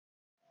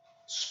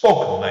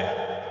Spoken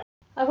Labour.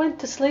 I went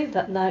to sleep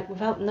that night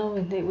without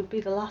knowing it would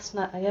be the last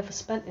night I ever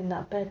spent in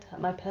that bed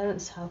at my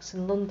parents' house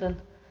in London.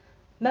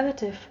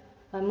 Meredith,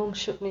 my mum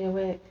shook me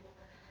awake.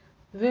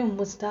 The room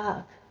was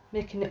dark,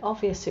 making it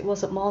obvious it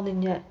wasn't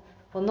morning yet,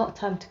 or not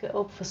time to get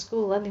up for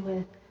school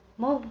anyway.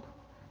 Mum,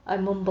 I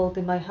mumbled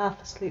in my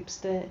half-asleep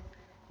state.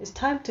 It's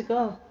time to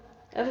go.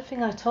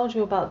 Everything I told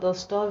you about those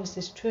stories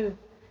is true.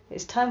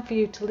 It's time for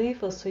you to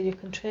leave us so you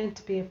can train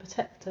to be a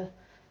protector.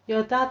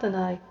 Your dad and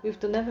I, we've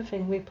done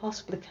everything we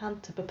possibly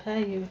can to prepare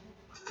you.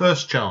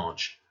 First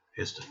Charge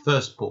is the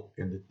first book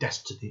in the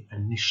Destiny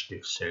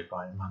Initiative series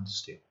by Amanda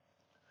Steele.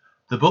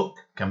 The book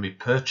can be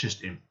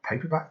purchased in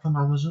paperback from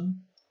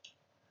Amazon.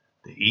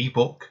 The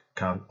ebook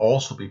can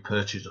also be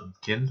purchased on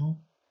Kindle,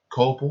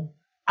 Kobo,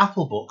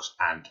 Apple Books,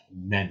 and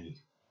many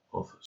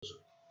others.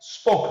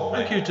 Spoken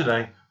Thank you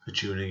today for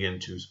tuning in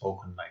to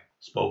Spoken Label.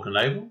 Spoken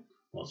Label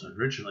was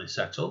originally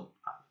set up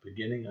at the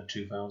beginning of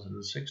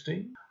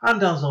 2016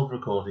 and as of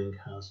recording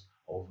has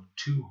over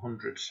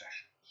 200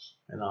 sessions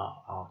in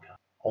our archive.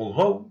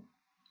 Although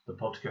the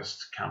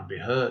podcast can be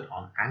heard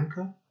on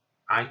Anchor,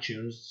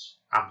 iTunes,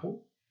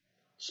 Apple,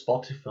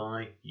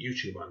 Spotify,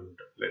 YouTube, and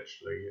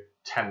literally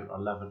 10 or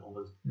 11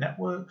 other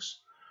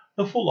networks,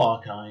 the full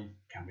archive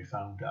can be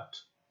found at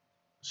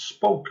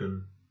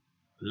Spoken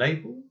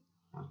Label,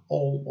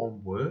 all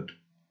one word,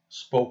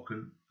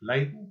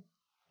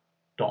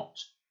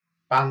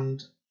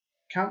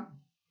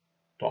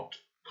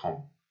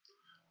 spokenlabel.bandcamp.com.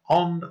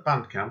 On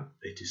Bandcamp,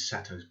 it is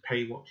set as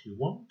pay what you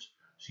want,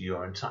 so you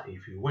are entitled,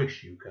 if you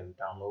wish, you can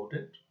download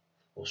it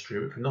or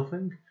stream it for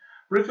nothing.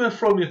 But if you want to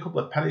throw me a couple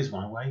of pennies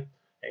my way,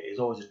 it is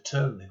always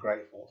eternally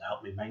grateful to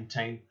help me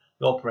maintain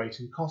the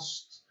operating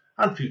costs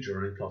and future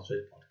running costs of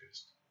this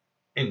podcast.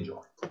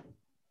 Enjoy.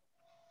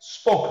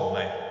 Spoken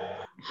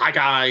Label. Hi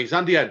guys,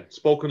 Andy N,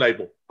 Spoken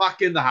Label,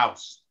 back in the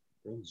house.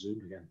 We're on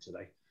Zoom again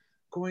today.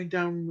 Going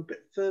down a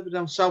bit further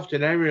down south to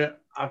an area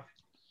I've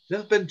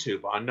never been to,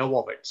 but I know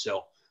of it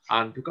still.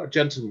 And we've got a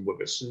gentleman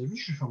with us,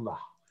 originally from the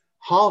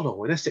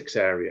Harlow in Essex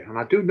area, and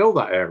I do know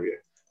that area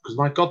because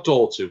my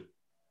goddaughter, at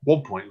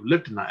one point,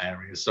 lived in that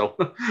area.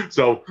 But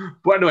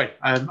anyway,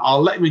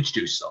 I'll let him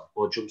introduce himself.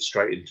 We'll jump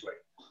straight into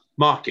it.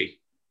 Marky,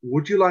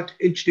 would you like to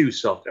introduce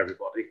yourself to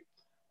everybody?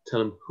 Tell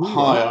them who you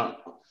are.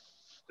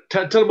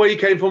 Tell them where you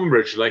came from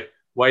originally,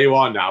 where you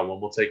are now,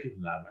 and we'll take it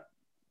from there.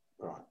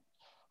 Right.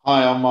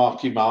 Hi, I'm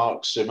Mark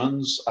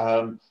Simmons.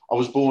 I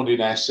was born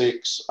in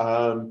Essex,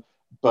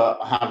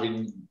 but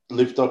having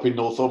lived up in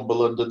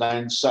Northumberland and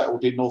then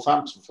settled in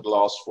Northampton for the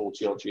last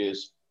 40 odd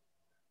years.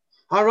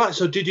 All right.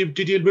 So did you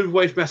move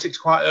away from Essex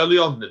quite early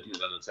on? Did you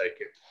then take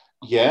it?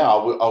 Yeah,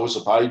 I was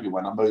a baby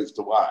when I moved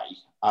away,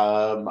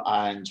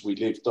 and we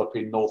lived up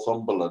in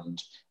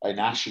Northumberland in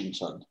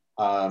Ashington,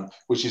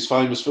 which is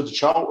famous for the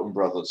Charlton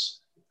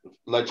brothers.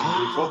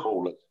 Legendary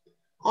footballer.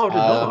 Oh, I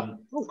didn't know that.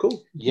 Oh,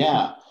 cool.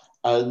 Yeah,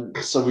 and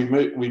so we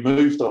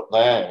moved up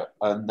there,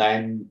 and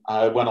then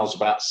when I was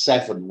about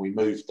 7, we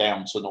moved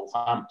down to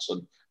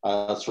Northampton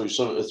through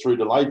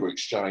the Labour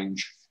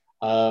Exchange,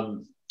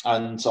 and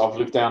I've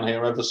lived down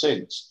here ever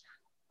since.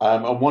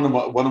 And one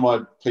of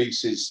my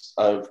pieces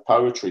of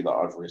poetry that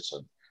I've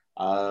written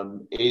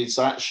is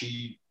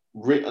actually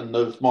written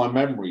of my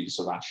memories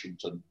of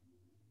Ashington.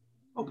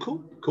 Oh,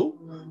 cool.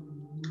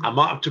 I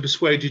might have to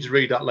persuade you to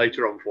read that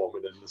later on for me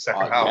in the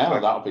second half. Yeah,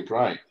 that would be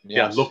great. Yes.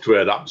 Yeah, I'd love to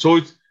hear that. So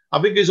I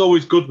think it's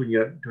always good when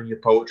you're doing your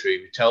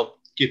poetry,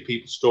 give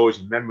people stories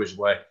and memories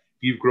where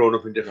you've grown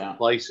up in different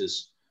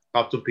places.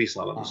 I've done pieces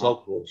like that myself,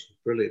 of course.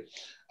 Brilliant.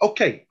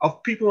 Okay,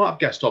 of people who I've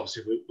guessed,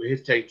 obviously, we're here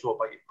today to talk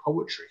about your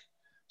poetry.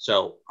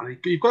 So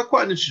you've got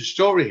quite an interesting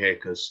story here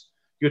because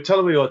you were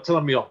telling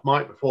me off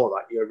mic before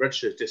that you're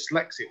registered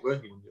dyslexic,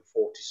 weren't you, when you're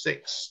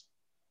 46?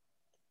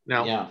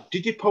 Now,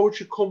 did your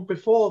poetry come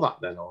before that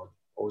then, or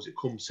has it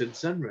come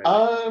since then, really?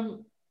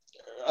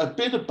 A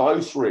bit of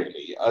both,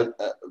 really.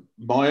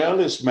 My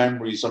earliest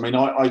memories,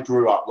 I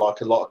grew up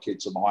like a lot of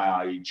kids of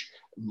my age.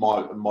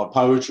 My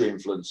poetry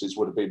influences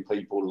would have been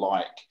people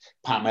like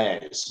Pam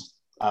Ayres.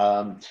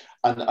 And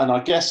I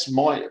guess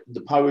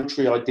the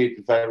poetry I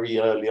did very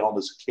early on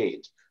as a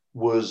kid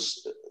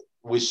was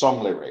with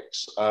song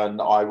lyrics, and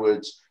I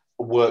would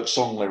work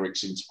song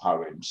lyrics into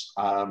poems.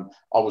 I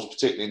was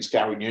particularly into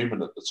Gary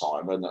Newman at the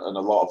time, and a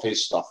lot of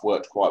his stuff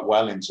worked quite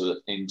well into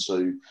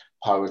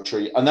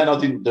poetry. And then I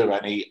didn't do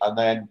any, and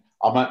then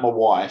I met my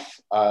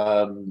wife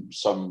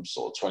some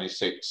sort of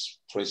 26,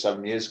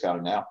 27 years ago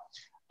now,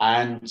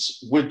 and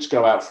we'd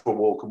go out for a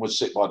walk and we'd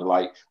sit by the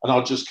lake, and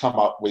I'd just come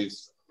up with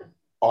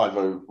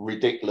either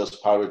ridiculous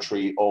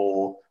poetry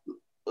or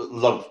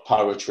love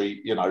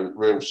poetry,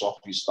 real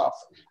softy stuff.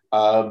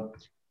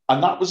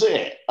 And that was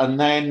it. And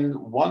then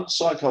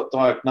once I got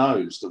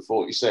diagnosed at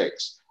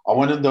 46, I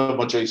went and did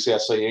my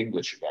GCSE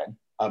English again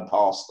and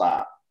passed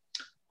that.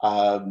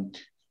 And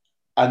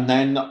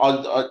then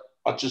I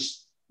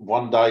just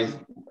one day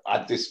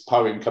had this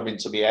poem come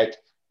into my head,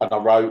 and I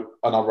wrote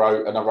and I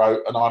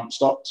haven't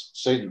stopped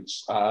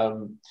since.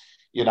 And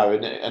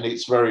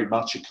it's very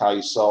much a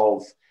case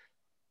of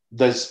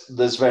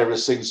there's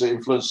various things that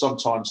influence.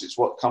 Sometimes it's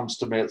what comes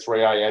to me at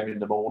 3 a.m. in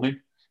the morning,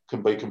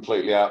 can be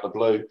completely out of the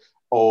blue,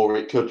 or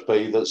it could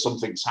be that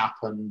something's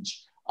happened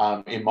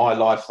in my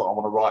life that I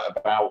want to write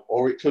about,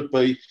 or it could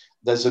be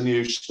there's a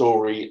new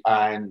story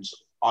and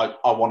I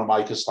want to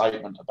make a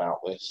statement about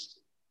this.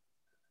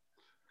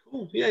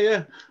 Cool.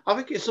 Yeah.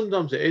 I think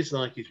sometimes it is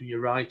like when you're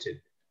writing.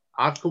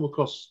 I've come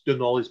across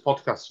doing all these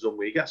podcasts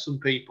where you get some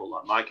people,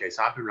 like in my case,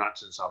 I've been writing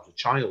since I was a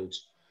child.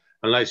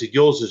 And like I said,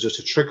 yours is just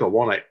a trigger,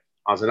 wasn't it,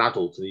 as an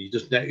adult? And you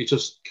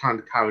just kind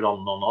of carried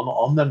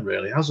on them,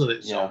 really, hasn't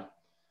it? So,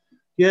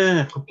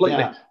 yeah, completely.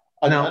 Yeah.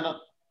 And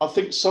I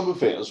think some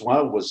of it as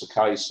well was a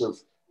case of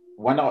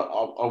when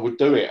I would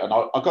do it, and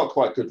I got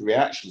quite good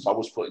reactions. I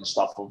was putting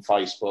stuff on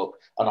Facebook,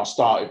 and I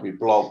started my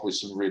blog with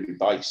some really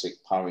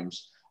basic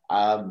poems.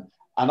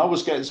 And I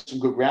was getting some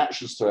good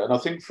reactions to it. And I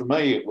think for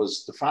me, it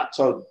was the fact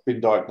I'd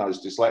been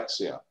diagnosed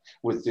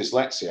with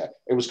dyslexia.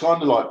 It was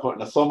kind of like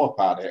putting a thumb up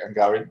at it and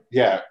going,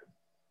 yeah,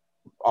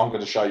 I'm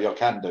going to show you I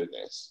can do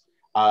this.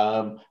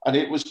 And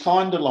it was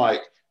kind of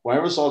like,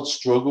 whereas I'd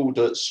struggled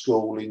at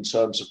school in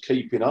terms of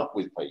keeping up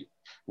with people,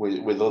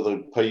 with other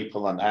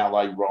people and how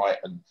they write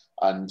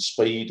and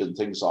speed and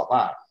things like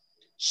that,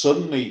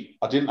 suddenly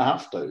I didn't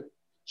have to.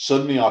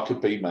 Suddenly I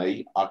could be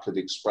me. I could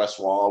express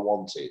what I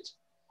wanted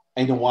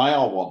in a way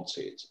I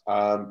wanted.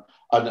 And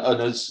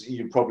as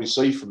you probably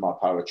see from my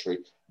poetry,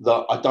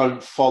 that I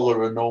don't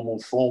follow a normal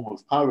form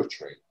of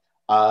poetry.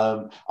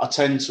 I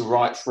tend to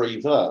write free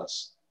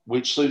verse,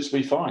 which suits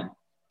me fine,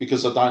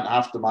 because I don't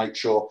have to make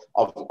sure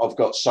I've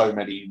got so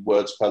many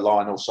words per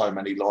line or so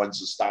many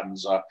lines a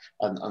stanza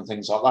and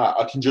things like that.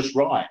 I can just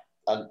write.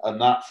 And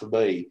that, for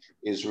me,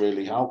 is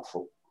really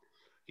helpful.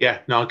 Yeah,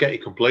 no, I get you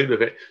completely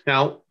with it.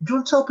 Now, do you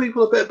want to tell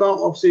people a bit about,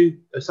 obviously,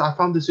 I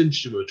found this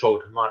interesting, we were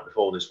talking tonight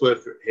before, and it's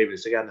worth hearing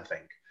this again, I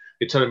think.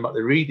 You're telling about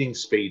the reading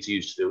speeds you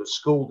used to do at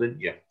school, didn't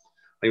you? And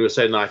you were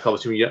saying, like,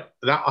 obviously,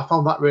 I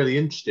found that really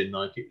interesting,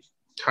 like, it's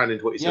kind of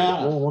into what you said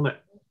before, wasn't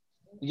it?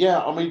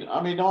 Yeah, I mean,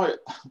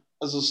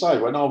 as I say,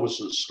 when I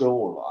was at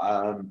school,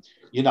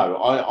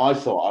 I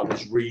thought I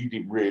was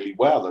reading really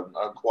well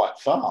and quite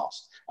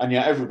fast, and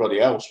yet everybody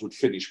else would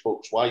finish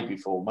books way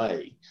before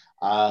me.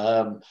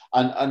 And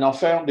I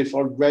found if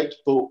I read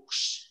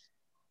books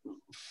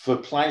for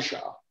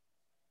pleasure,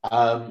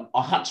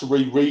 I had to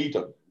reread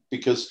them,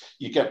 because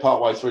you get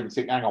part way through and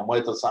think, hang on,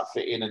 where does that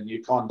fit in? And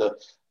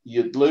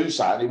you'd lose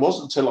that. And it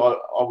wasn't until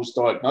I was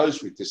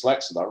diagnosed with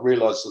dyslexia that I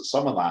realised that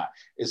some of that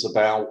is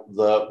about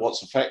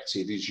what's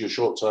affected is your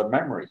short-term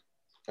memory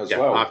as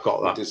well. I've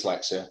got that. With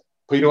dyslexia.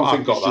 People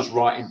think it's just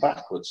writing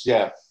backwards.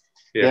 Yeah.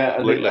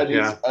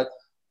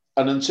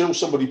 And until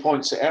somebody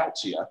points it out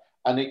to you,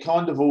 and it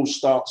kind of all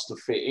starts to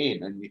fit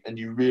in, and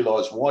you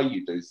realise why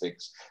you do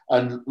things.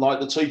 And like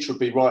the teacher would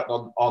be writing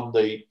on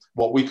the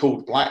what we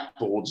called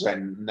blackboards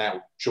and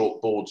now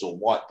chalkboards or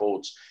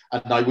whiteboards,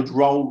 and they would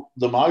roll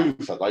them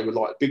over. They were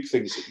like big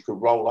things that you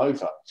could roll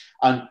over,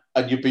 and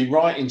you'd be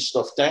writing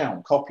stuff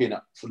down, copying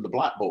it from the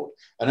blackboard,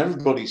 and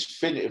everybody's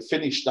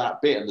finished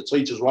that bit, and the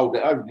teacher's rolled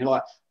it over, and you're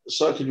like,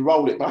 so can you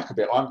roll it back a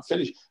bit? I'm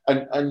finished.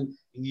 And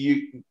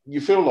you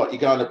feel like you're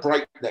going at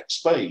breakneck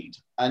speed,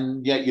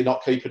 and yet you're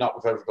not keeping up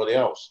with everybody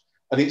else.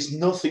 And it's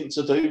nothing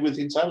to do with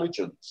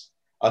intelligence.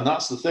 And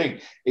that's the thing.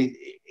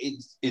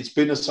 It's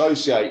been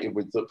associated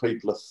with that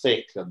people are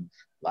thick and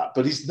that,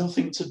 but it's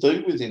nothing to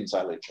do with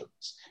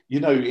intelligence.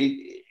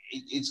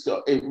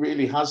 It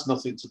really has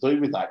nothing to do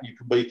with that. You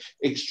can be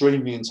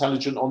extremely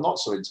intelligent or not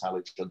so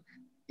intelligent.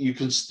 You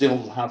can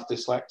still have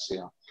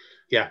dyslexia.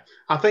 Yeah,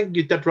 I think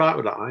you're dead right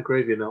with that. I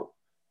agree with you.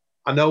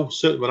 I know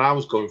certainly when I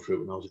was going through it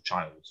when I was a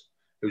child,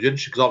 it was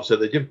interesting because obviously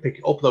they didn't pick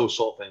up those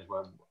sort of things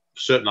when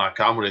certainly like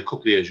I'm only a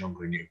couple of years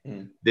younger than you.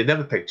 They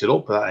never picked it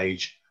up at that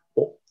age.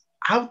 But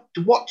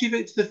what do you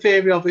think to the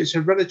theory of it's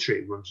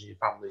hereditary, it runs in your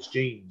family's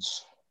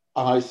genes?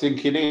 I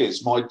think it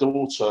is. My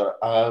daughter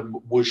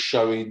was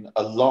showing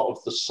a lot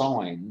of the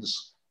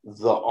signs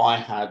that I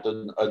had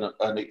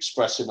and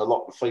expressing a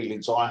lot of the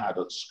feelings I had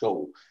at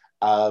school.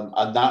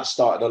 And that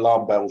started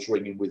alarm bells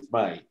ringing with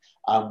me.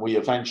 And we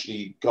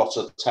eventually got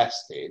her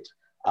tested.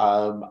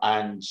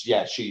 And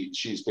yeah,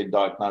 she's been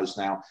diagnosed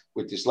now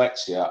with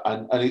dyslexia.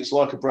 And it's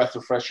like a breath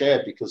of fresh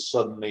air, because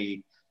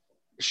suddenly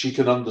she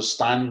can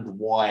understand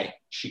why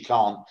she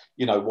can't,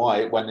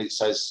 why when it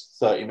says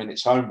 30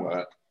 minutes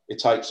homework, it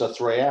takes her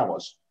 3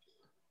 hours.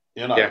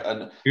 Yeah.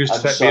 And you used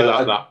to take me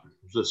like that.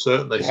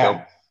 Certainly. Yeah.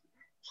 So.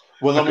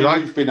 Well, I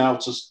mean, we've been able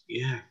to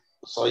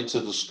say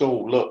to the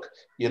school, look,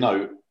 an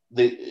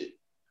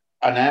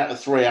out of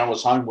 3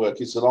 hours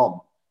homework isn't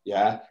on.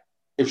 Yeah.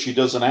 If she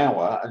does an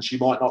hour and she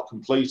might not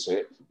complete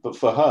it, but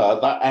for her,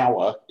 that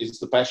hour is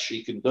the best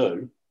she can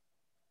do.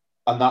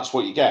 And that's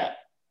what you get.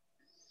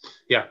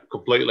 Yeah,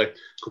 completely.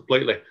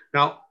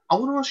 Now, I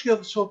want to ask you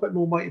a bit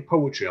more about your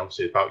poetry,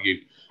 obviously, about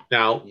you.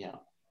 Now,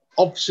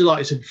 obviously, like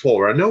I said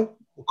before, I know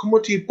we'll come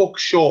on to your book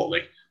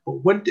shortly, but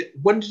when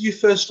did you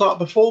first start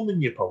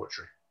performing your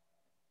poetry?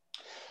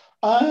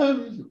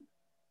 I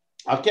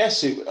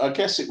guess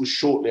it was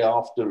shortly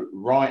after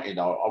writing.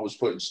 I was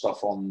putting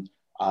stuff on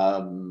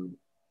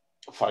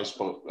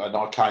Facebook, and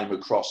I came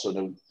across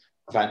an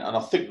event, and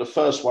I think the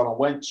first one I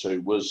went to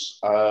was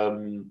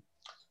Run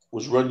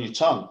Your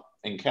Tongue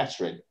in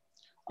Kettering.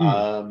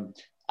 And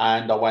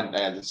I went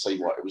there to see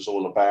what it was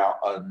all about,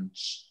 and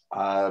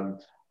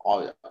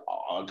I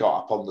got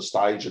up on the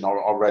stage and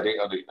I read it,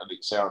 and it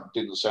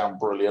didn't sound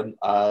brilliant.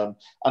 And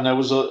there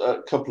was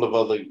a couple of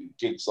other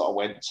gigs that I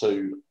went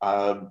to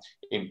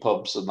in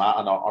pubs and that,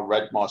 and I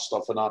read my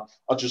stuff, and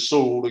I just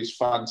saw all these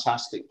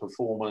fantastic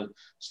performers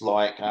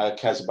like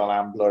Kezabel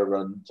Ambler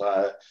and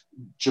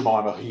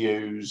Jemima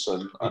Hughes.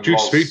 And I'm due to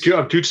speak to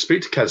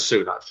Kez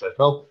soon, actually.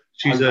 Well,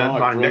 she's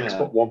my next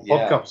one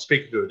podcast.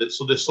 Speaking to her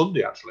this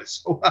Sunday, actually.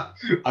 So,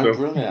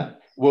 brilliant.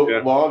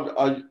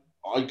 Well,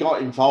 I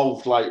got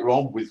involved later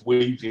on with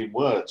Weaving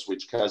Words,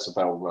 which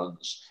Kezabel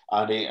runs,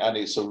 and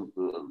it's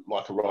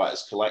like a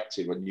writers'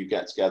 collective, and you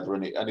get together,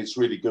 and it's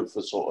really good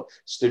for sort of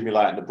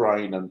stimulating the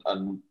brain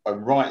and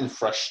writing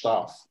fresh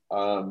stuff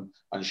and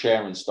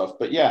sharing stuff.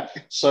 But yeah,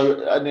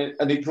 so and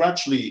it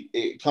gradually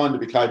kind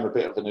of became a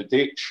bit of an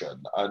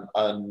addiction,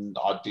 and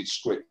I did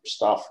script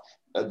stuff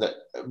that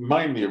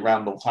mainly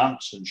around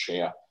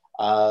Northamptonshire.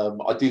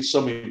 I did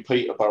some in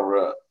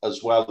Peterborough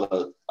as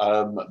well,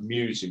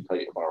 Muse in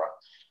Peterborough.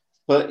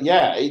 But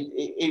yeah,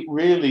 it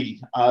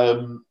really,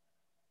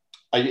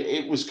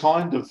 it was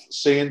kind of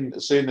seeing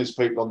these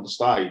people on the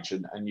stage,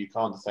 and you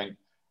kind of think,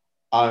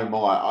 oh my,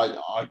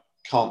 I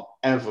can't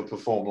ever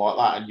perform like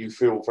that, and you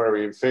feel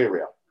very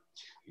inferior.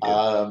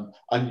 Yeah.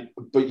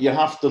 But you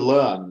have to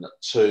learn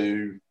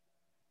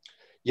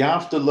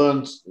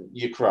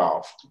your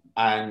craft,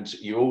 and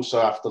you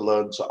also have to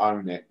learn to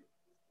own it.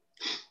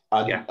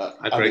 And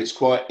it's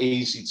quite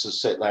easy to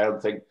sit there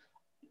and think,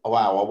 oh,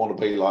 wow, I want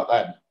to be like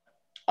them.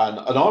 And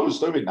I was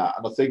doing that.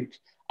 And I think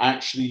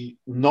actually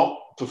not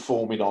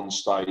performing on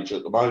stage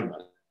at the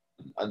moment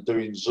and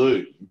doing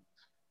Zoom,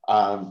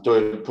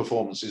 doing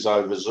performances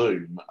over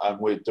Zoom, and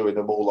we're doing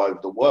them all over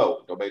the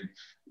world. I mean,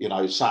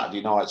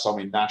 Saturday nights I'm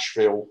in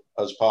Nashville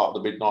as part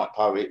of the Midnight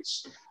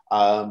Poets.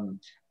 And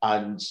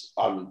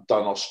I've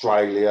done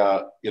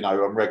Australia,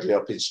 I'm regularly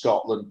up in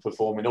Scotland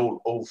performing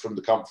all from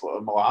the comfort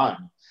of my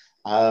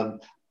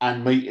home.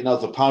 And meeting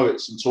other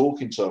poets and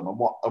talking to them, and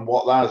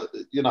what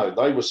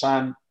they were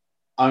saying,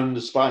 own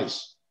the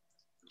space.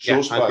 It's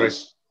your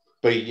space.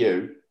 Be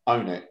you.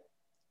 Own it.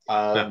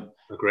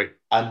 Agree.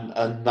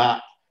 And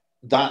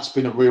that's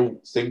been a real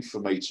thing for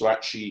me, to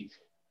actually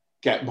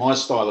get my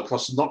style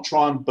across and not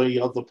try and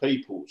be other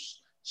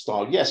people's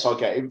style. Yes, I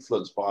get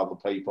influenced by other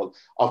people.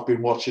 I've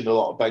been watching a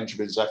lot of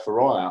Benjamin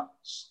Zechariah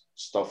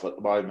stuff at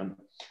the moment.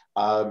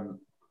 And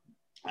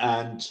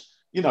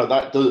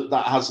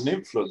that has an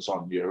influence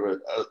on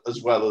you,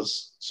 as well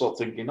as sort of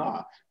thinking,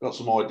 I've got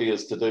some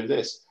ideas to do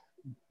this.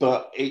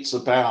 But it's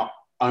about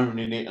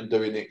owning it and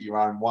doing it your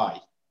own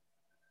way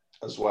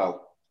as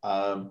well.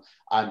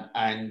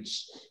 And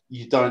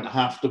you don't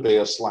have to be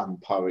a slam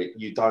poet.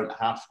 You don't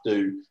have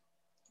to,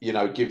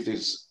 give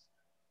this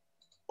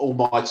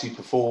almighty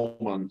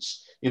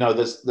performance.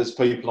 There's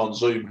people on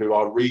Zoom who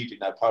are reading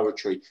their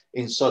poetry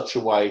in such a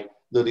way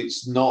that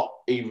it's not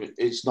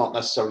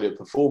necessarily a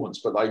performance,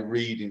 but they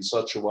read in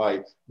such a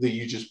way that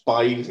you just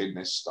bathe in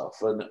this stuff,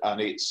 and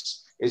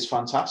it's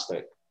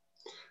fantastic.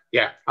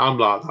 Yeah, I'm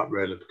like that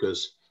really,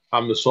 because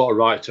I'm the sort of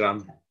writer,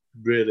 I'm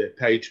really a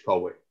page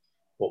poet,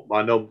 but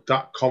I know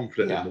that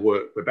confident in the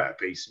work with better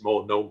pieces,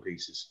 more known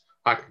pieces,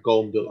 I can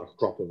go and do it like a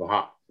drop of a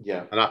hat.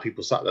 Yeah. And have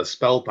people sat there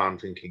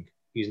spellbound thinking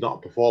he's not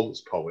a performance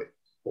poet,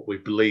 but we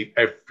believe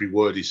every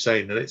word he's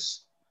saying. And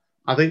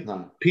I think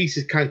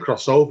pieces can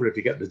cross over if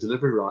you get the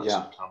delivery right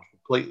sometimes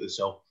completely.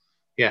 So,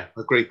 yeah,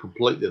 I agree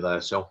completely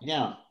there. So,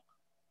 yeah.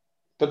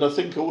 But I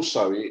think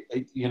also,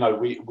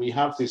 we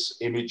have this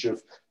image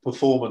of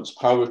performance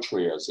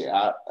poetry as it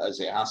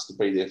has to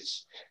be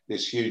this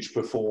huge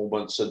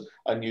performance,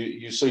 and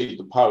you see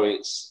the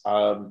poets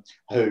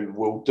who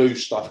will do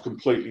stuff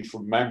completely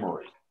from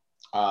memory.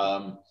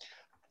 But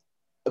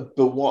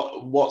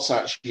what's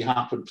actually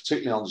happened,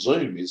 particularly on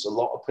Zoom, is a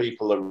lot of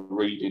people are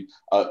reading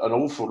an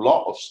awful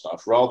lot of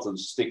stuff rather than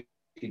sticking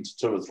to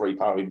 2 or 3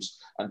 poems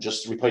and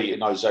just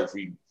repeating those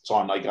every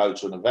time they go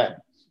to an event.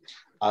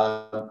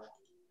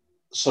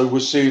 So we're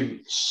seeing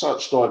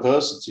such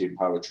diversity in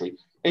poetry.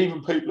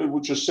 Even people who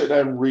will just sit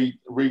there and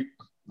read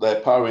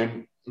their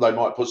poem, they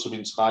might put some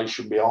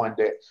intonation behind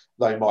it.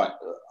 They might,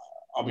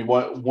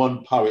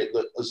 one poet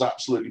that has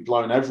absolutely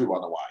blown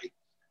everyone away,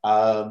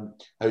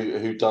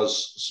 who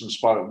does some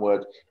spoken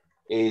word,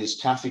 is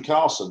Kathy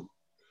Carson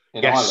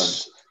in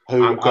Ireland.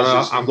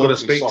 I'm going to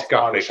speak to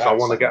Kathy. I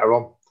want to get her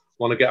on.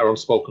 Want to get her on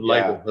Spoken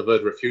Label. I've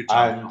heard her a few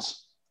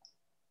times.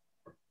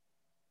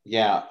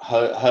 Yeah,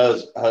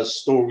 her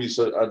stories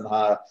and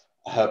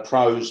her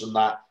prose and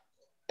that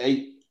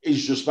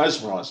is just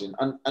mesmerising,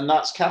 and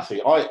that's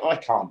Kathy. I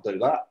can't do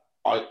that.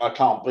 I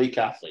can't be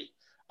Kathy.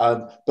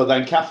 But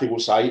then Kathy will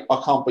say,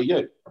 I can't be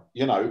you.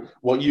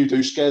 What you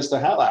do scares the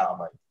hell out of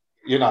me.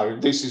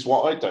 This is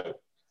what I do.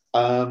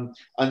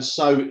 And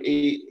so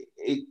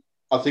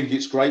I think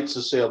it's great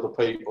to see other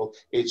people.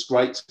 It's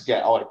great to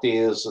get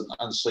ideas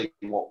and see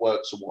what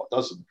works and what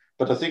doesn't.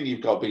 But I think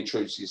you've got to be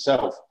true to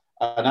yourself.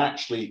 And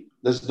actually,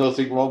 there's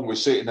nothing wrong with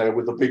sitting there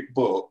with a big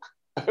book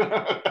and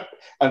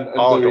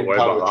Don't doing worry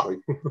about poetry.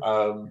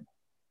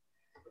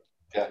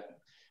 Yeah.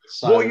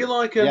 So, what are you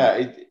like?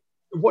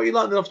 What are you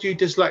like after your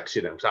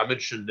dyslexia? Because I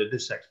mentioned the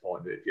dyslex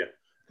point of you.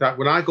 That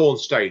when I go on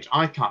stage,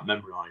 I can't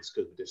memorise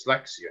because of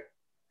dyslexia.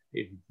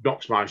 It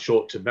knocks my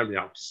short-term memory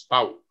out to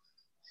spout.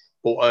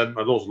 But and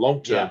those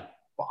long-term. Yeah.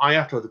 But I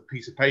have to have a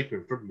piece of paper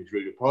in front of me to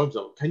read your poems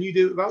on. Can you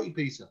do it without your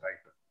piece of paper?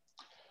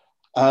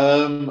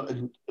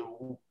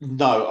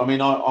 No, I mean,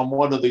 I'm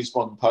one of these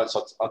modern poets.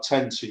 I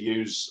tend to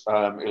use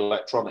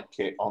electronic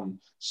kit on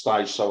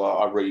stage, so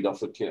I read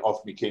off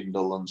my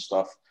Kindle and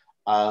stuff.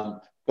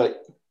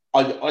 But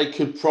I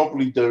could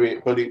probably do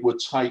it, but it would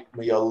take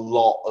me a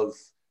lot of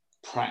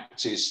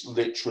practice,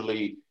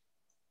 literally,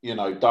 day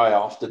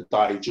after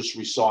day, just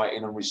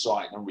reciting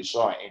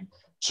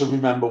to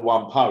remember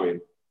one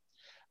poem.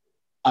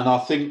 And I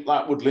think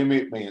that would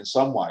limit me in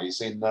some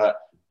ways, in that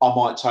I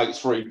might take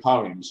 3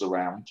 poems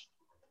around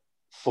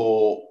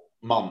for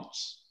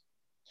months.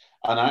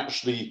 And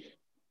actually,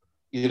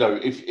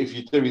 if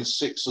you're doing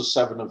 6 or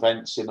 7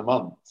 events in a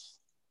month,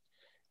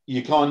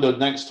 you kind of,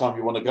 next time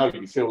you want to go,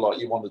 you feel like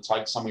you want to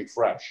take something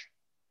fresh.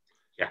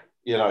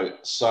 Yeah.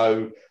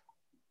 So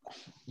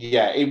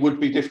yeah, it would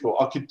be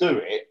difficult. I could do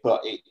it,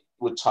 but it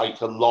would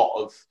take a lot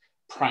of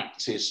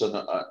practice and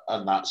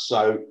that.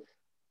 So,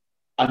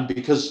 and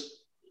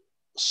because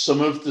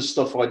some of the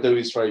stuff I do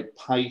is very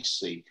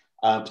pacey,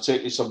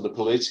 particularly some of the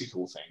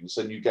political things,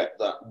 and you get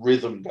that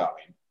rhythm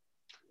going.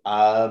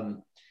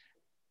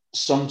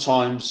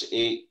 Sometimes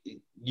I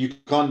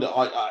kind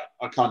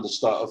of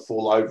start to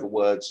fall over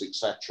words,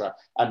 etc.,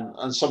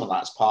 and some of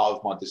that's part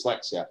of my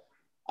dyslexia.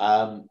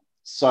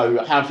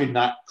 So having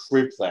that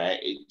crib there,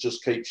 it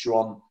just keeps you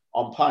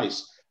on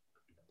pace.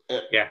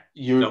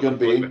 You're going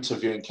to be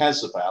interviewing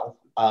Kezabel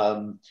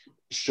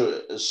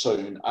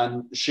soon,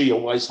 and she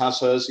always has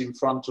hers in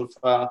front of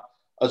her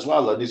as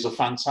well, and is a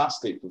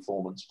fantastic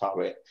performance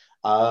poet.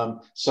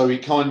 So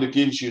it kind of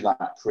gives you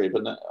that crib,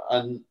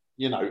 and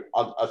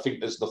I think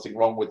there's nothing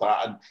wrong with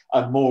that.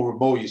 And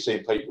more you're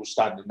seeing people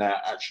standing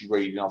there actually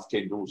reading off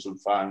Kindles and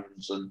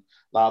phones, and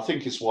I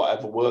think it's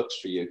whatever works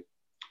for you.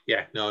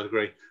 Yeah, no, I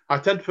agree. I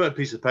tend to prefer a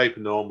piece of paper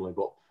normally,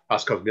 but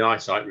that's because of my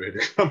eyesight, really.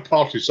 I'm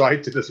partially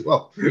sighted as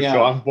well. Yeah.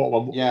 So I'm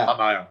bottom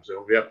I am.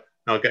 So yeah,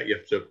 I'll get you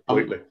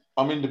completely.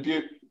 I mean,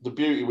 the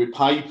beauty with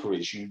paper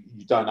is you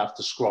don't have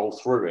to scroll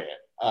through it.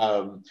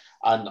 And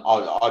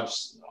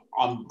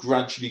I'm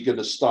gradually going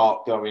to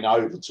start going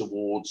over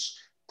towards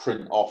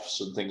print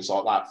offs and things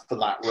like that for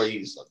that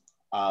reason.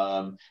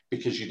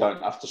 Because you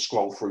don't have to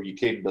scroll through your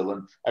Kindle,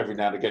 and every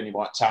now and again you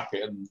might tap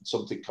it and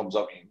something comes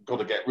up and you've got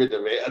to get rid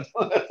of it.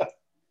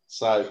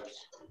 So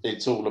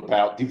it's all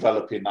about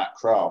developing that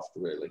craft,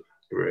 really.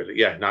 Really,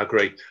 yeah, no,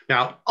 great.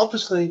 Now,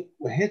 obviously,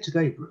 we're here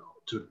today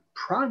to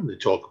primarily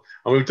talk,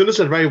 and we've done this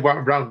in a very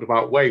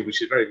roundabout way,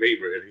 which is very me,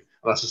 really,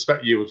 and I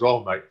suspect you as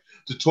well, mate,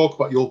 to talk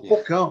about your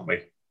book, aren't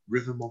we?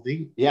 Rhythm of the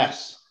Ink.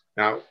 Yes.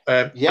 Now,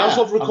 as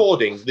of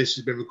recording, this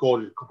has been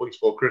recorded a couple weeks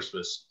before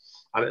Christmas,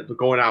 and it'll be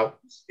going out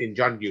in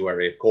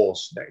January, of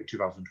course,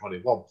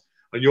 2021.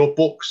 And your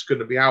book's going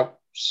to be out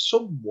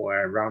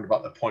somewhere around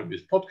about the point of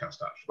this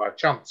podcast, actually, by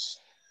chance.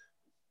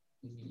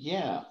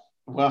 Yeah,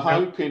 we're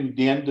hoping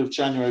the end of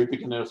January,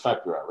 beginning of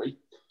February.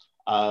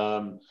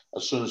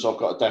 As soon as I've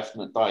got a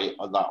definite date,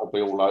 that'll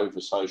be all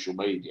over social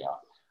media.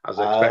 As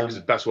I expect, is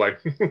the best way.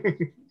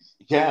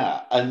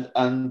 Yeah,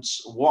 and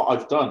what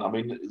I've done, I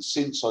mean,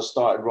 since I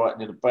started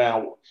writing in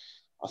about,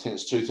 I think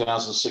it's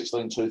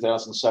 2016,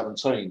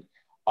 2017,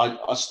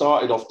 I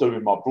started off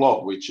doing my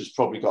blog, which has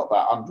probably got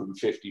about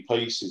 150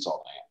 pieces on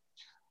it.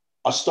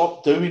 I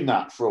stopped doing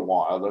that for a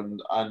while,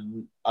 and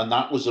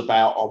that was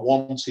about, I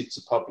wanted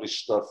to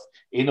publish stuff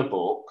in a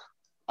book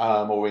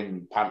or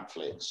in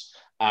pamphlets,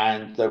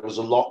 and there was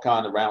a lot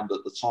going around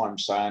at the time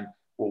saying,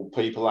 well,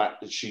 people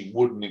actually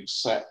wouldn't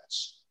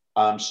accept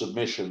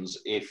submissions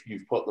if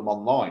you've put them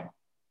online,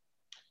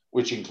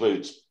 which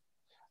includes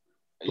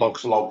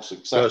blogs,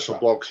 etc. Personal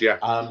blogs,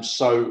 yeah.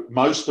 So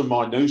most of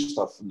my new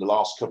stuff from the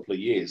last couple of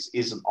years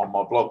isn't on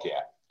my blog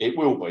yet. It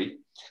will be.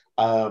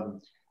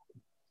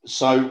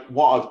 So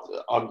what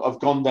I've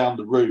gone down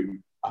the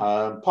route,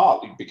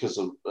 partly because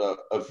of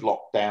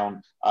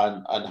lockdown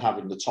and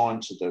having the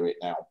time to do it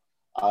now,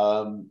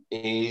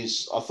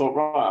 is I thought,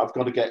 right, I've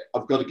got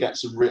to get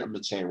some written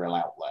material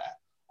out there.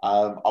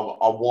 I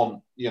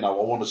want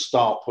to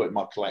start putting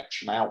my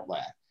collection out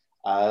there,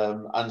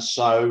 and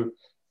so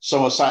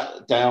I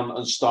sat down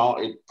and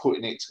started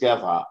putting it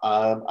together.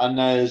 And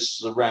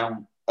there's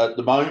around, at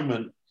the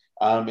moment,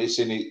 it's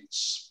in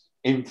its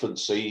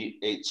infancy.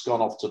 It's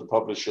gone off to the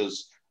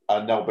publishers,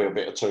 and there'll be a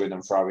bit of to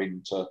and fro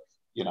into,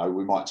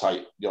 we might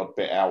take the odd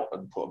bit out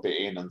and put a bit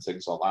in and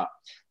things like that.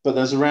 But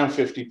there's around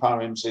 50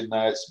 poems in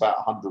there. It's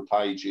about 100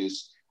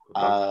 pages.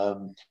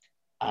 Okay.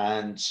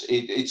 And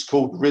it's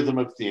called Rhythm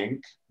of the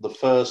Ink, the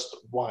First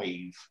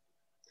Wave.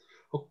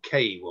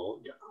 Okay, well,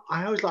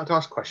 I always like to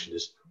ask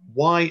questions.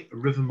 Why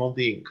Rhythm of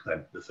the Ink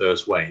then, the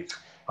first wave,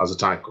 as a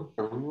title?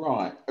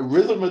 Right.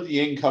 Rhythm of the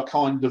Ink, I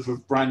kind of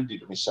have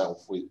branded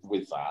myself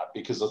with that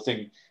because I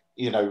think,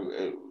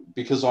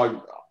 because I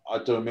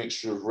do a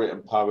mixture of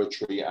written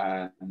poetry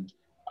and,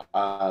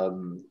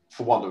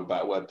 for want of a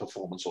better word,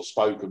 performance or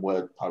spoken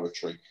word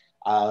poetry.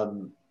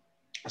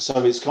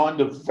 So it's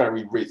kind of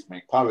very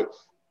rhythmic.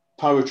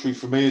 Poetry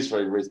for me is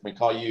very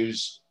rhythmic. I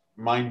use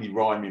mainly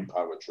rhyming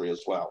poetry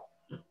as well.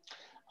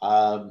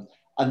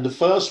 And the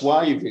first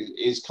wave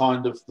is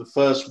kind of the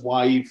first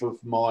wave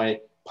of my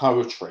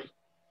poetry.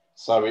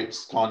 So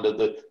it's kind of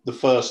the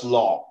first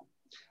lot.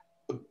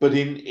 But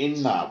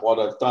in that, what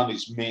I've done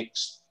is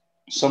mixed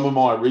some of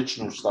my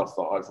original stuff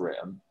that I've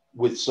written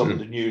with some of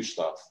the new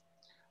stuff.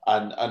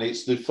 And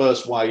it's the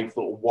first wave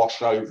that will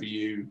wash over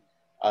you.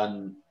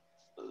 And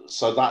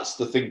so that's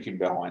the thinking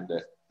behind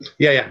it.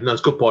 Yeah, no,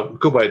 it's a good point.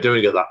 Good way of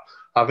doing it, that.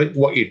 I think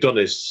what you've done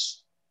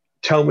is,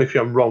 tell me if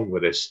I'm wrong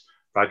with this,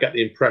 but I get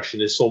the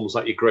impression it's almost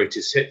like your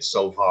greatest hits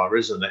so far,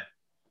 isn't it?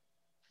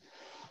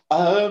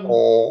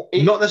 Not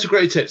necessarily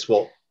greatest hits,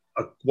 but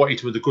I want you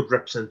to with a good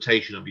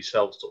representation of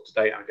yourself up to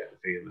date. I get the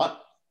feeling.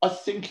 I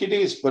think it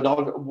is,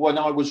 but when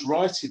I was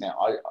writing it,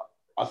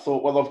 I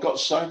thought, well, I've got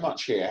so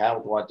much here. How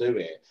do I do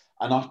it?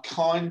 And I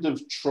kind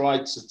of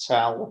tried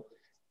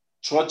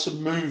to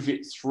move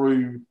it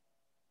through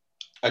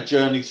a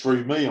journey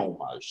through me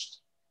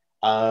almost,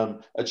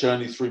 a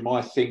journey through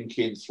my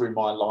thinking, through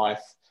my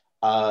life.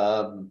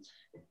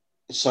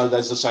 So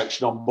there's a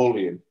section on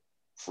bullying,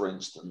 for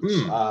instance,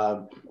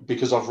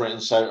 because I've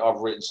written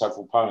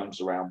several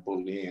poems around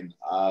bullying.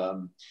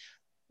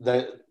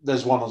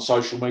 There's one on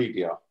social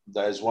media.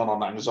 There's one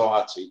on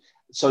anxiety.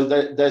 So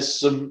there's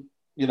some,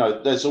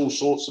 there's all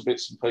sorts of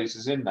bits and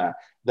pieces in there.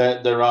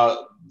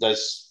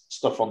 There's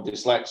stuff on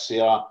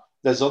dyslexia.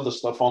 There's other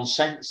stuff on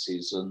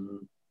senses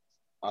and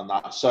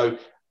that. So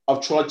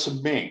I've tried to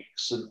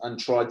mix and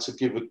tried to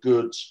give a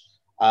good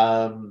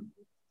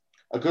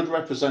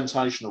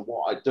representation of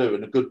what I do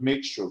and a good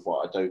mixture of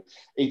what I do.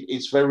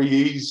 It's very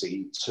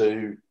easy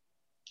to,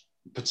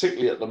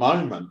 particularly at the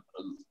moment,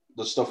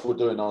 the stuff we're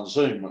doing on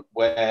Zoom,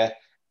 where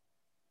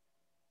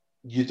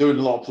you're doing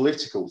a lot of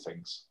political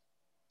things.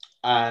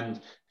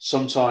 And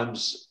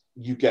sometimes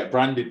you get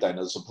branded then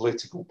as a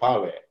political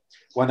poet,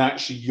 when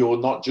actually you're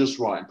not just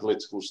writing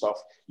political stuff,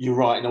 you're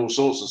writing all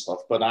sorts of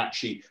stuff, but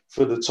actually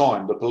for the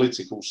time, the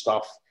political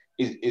stuff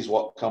is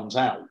what comes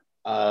out.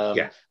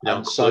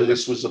 So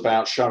this was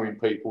about showing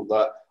people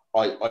that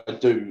I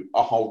do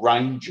a whole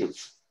range of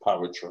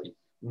poetry,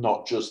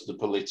 not just the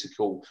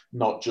political,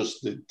 not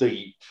just the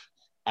deep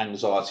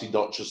anxiety,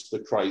 not just the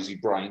crazy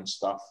brain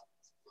stuff.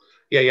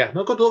 Yeah.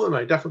 No, good luck,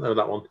 mate. Definitely with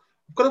that one.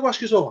 I've got to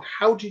ask you as well,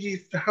 how did you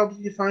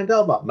find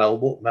out about Mel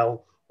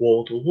Wardle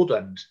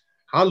Woodend?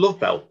 I love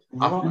Mel.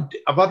 Right.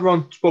 I've had her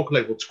on Spoken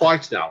Label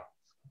twice now.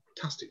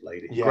 Fantastic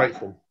lady. Yeah. Great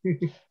fun.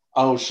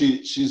 Oh,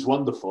 she's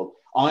wonderful.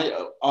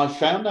 I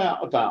found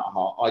out about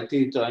her. I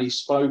did a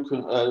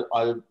spoken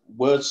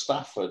Word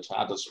Stafford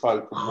had a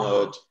spoken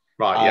word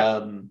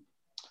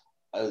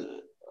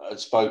a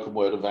spoken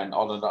word event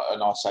on,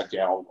 and I said,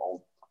 yeah,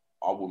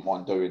 I wouldn't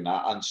mind doing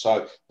that. And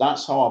so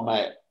that's how I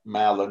met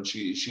Mel, and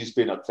she's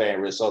been at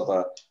various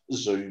other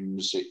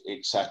Zooms,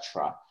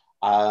 etc.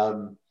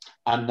 And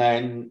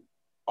then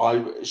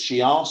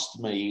she asked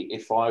me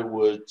if I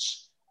would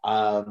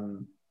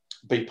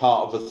be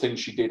part of a thing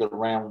she did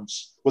around.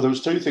 Well, there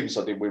was two things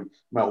I did with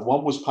Mel.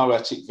 One was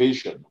Poetic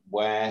Vision,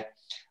 where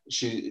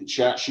she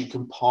actually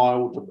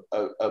compiled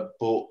a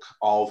book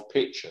of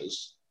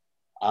pictures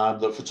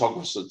that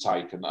photographers had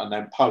taken, and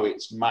then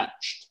poets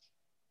matched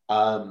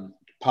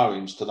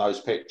poems to those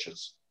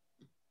pictures,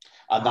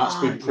 and that's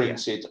been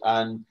printed,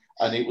 and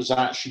it was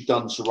actually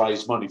done to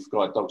raise money for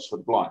Guide Dogs for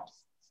the Blind.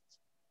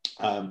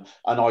 And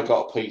I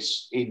got a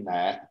piece in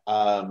there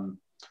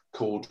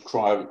called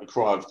Cry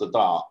of the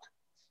Dark.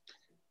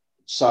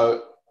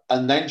 So,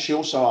 and then she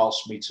also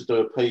asked me to do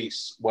a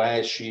piece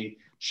where she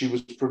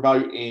was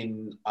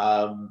promoting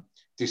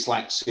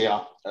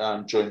dyslexia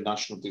during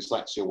National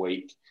Dyslexia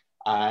Week.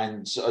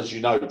 And as you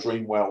know,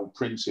 Dreamwell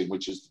Printing,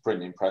 which is the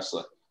printing press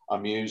that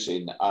I'm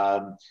using,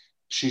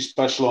 she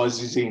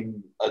specialises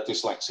in a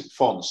dyslexic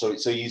font, so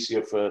it's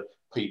easier for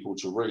people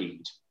to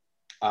read.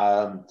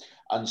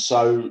 And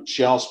so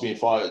she asked me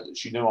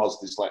she knew I was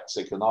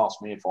dyslexic, and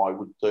asked me if I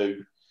would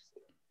do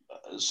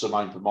some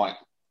open mic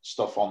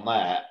stuff on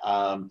there,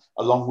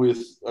 along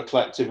with a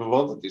collective of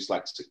other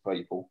dyslexic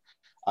people.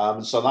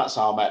 So that's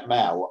how I met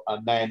Mel.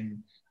 And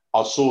then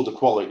I saw the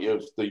quality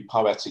of the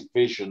Poetic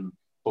Vision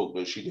book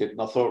that she did,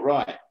 and I thought,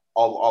 right,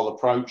 I'll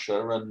approach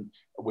her, and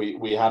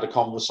we had a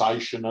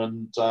conversation,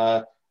 and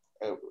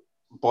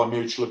by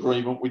mutual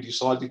agreement we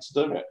decided to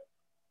do it.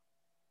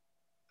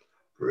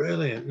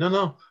 Brilliant.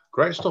 No,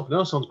 great stuff.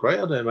 No, sounds great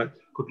idea, mate.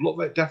 Good luck,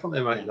 mate.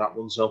 Definitely, mate, that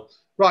one. So,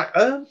 right,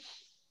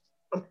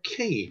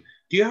 okay.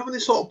 Do you have any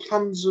sort of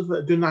plans of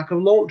doing like a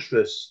launch for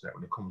this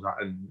when it comes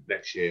out in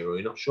next year, or are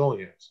you not sure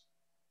yet?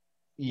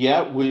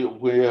 Yeah,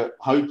 we're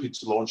hoping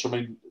to launch. I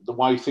mean, the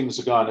way things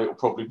are going, it'll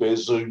probably be a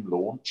Zoom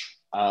launch,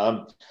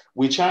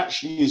 which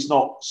actually is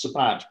not so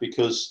bad,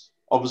 because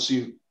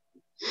obviously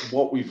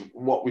what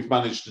we've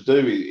managed to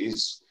do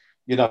is,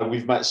 you know,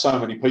 we've met so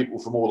many people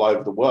from all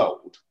over the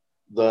world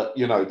that,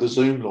 you know, the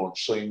Zoom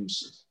launch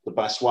seems the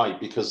best way,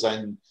 because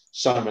then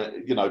so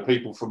many, you know,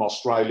 people from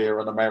Australia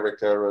and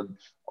America and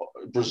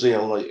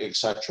Brazil,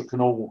 etc.,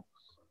 can all,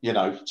 you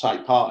know,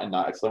 take part in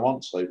that if they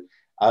want to.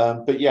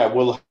 But yeah,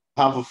 we'll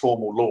have a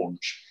formal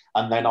launch,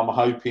 and then I'm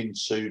hoping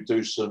to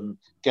do some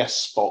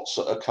guest spots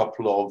at a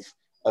couple of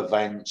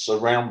events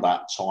around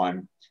that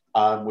time,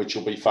 which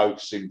will be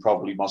focusing,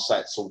 probably my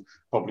sets will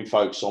probably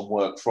focus on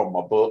work from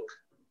my book.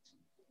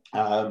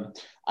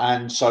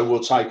 And so we'll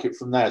take it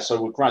from there.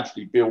 So we're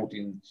gradually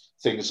building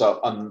things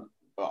up, and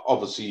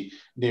obviously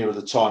nearer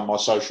the time, my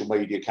social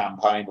media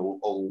campaign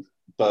will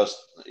burst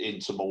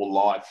into more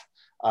life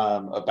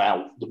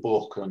about the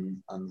book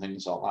and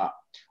things like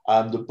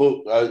that. The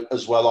book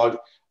as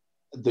well,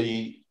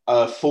 the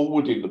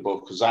forward in the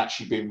book has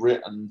actually been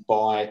written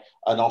by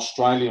an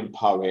Australian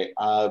poet,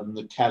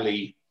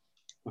 Kelly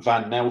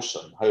Van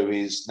Nelson, who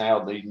is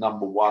now the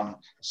 #1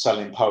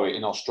 selling poet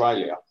in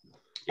Australia.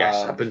 Yes,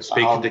 I've been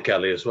speaking to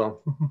Kelly as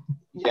well.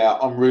 Yeah,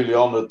 I'm really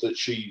honoured that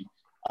she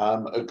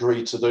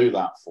agreed to do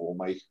that for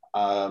me.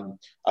 And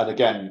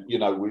again, you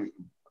know,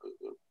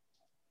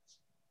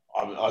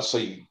 I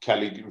see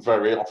Kelly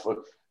very often,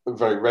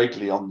 very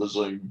regularly on the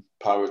Zoom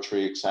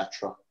poetry,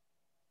 etc.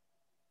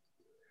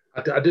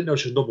 I didn't know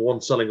she was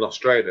 #1 selling in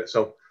Australia,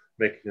 so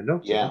making a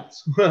note. Yeah.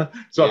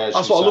 So yeah,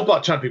 that's what I love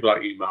about chatting people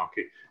like you,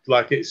 Marky.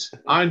 Like, it's,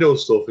 I know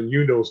stuff and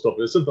you know stuff,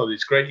 and sometimes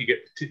it's great you get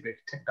to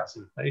take that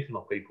information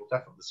on people,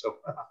 definitely. So,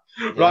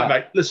 right,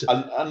 mate, listen.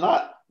 And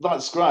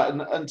that's great.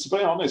 And to be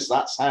honest,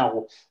 that's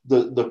how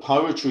the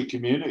poetry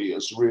community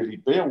has really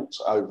built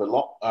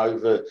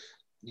over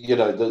you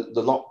know,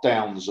 the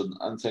lockdowns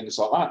and things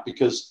like that,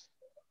 because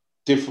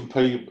different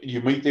people, you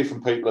meet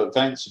different people at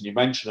events and you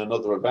mention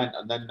another event,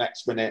 and then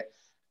next minute,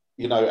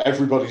 you know,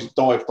 everybody's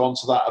dived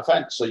onto that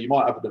event. So you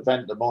might have an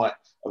event that might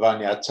have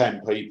only had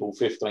 10 people,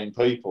 15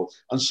 people,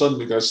 and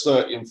suddenly there's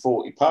 30 and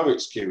 40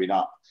 poets queuing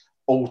up,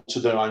 all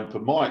to do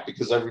open mic,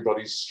 because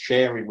everybody's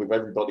sharing with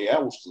everybody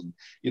else. And,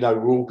 you know,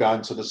 we're all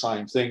going to the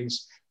same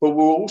things, but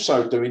we're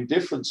also doing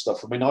different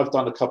stuff. I mean, I've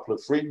done a couple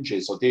of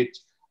fringes. I did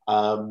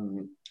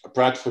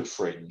Bradford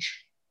Fringe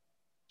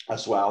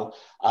as well.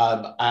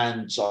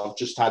 And I've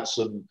just had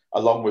some,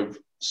 along with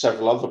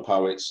several other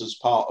poets, as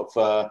part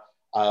of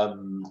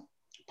a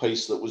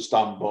piece that was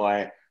done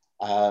by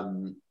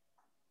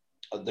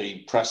the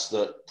press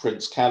that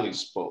prints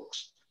Kelly's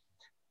books.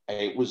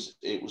 It was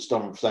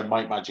done for them,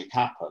 Make Magic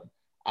Happen,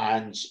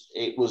 and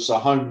it was a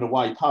home and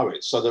away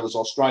poets. So there was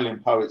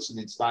Australian poets and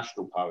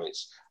international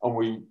poets, and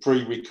we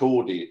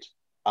pre-recorded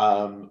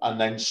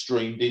and then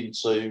streamed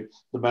into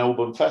the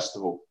Melbourne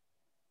Festival.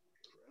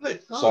 Really?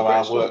 Oh, so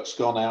our work's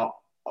gone out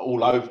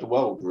all over the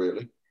world,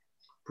 really.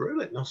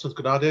 Brilliant. That sounds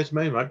good idea to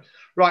me, mate.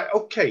 Right,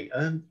 okay.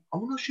 I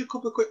want to ask you a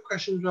couple of quick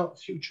questions about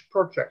future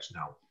projects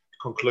now to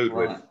conclude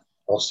with,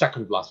 or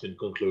second last been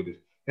concluded.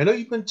 I know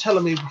you've been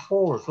telling me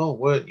before as well,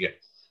 weren't you,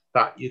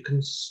 that you're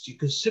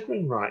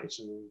considering writing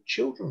some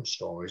children's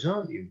stories,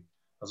 aren't you,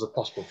 as a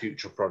possible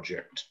future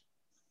project?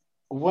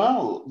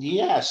 Well,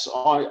 yes.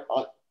 I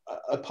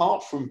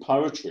apart from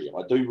poetry,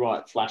 I do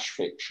write flash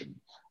fiction.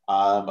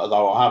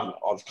 Although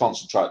I've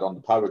concentrated on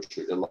the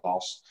poetry the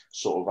last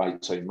sort of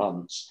 18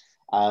 months.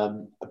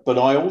 But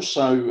I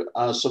also,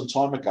 some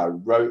time ago,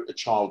 wrote a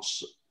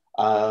child's,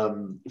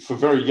 for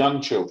very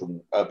young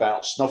children,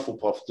 about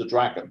Snufflepuff the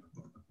dragon.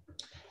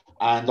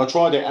 And I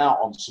tried it out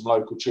on some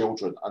local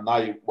children, and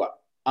they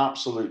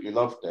absolutely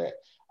loved it.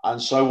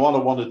 And so what I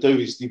want to do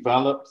is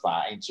develop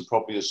that into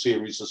probably a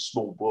series of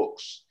small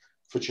books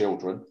for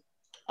children,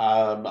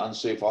 and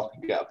see if I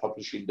can get a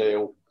publishing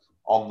deal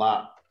on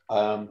that,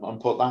 and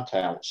put that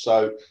out.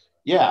 So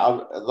yeah,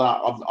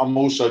 I'm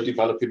also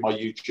developing my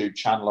YouTube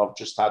channel. I've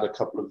just had a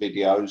couple of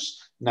videos.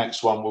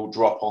 Next one will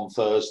drop on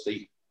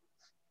Thursday.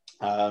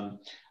 And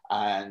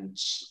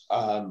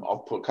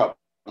I've put a couple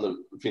of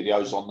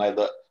videos on there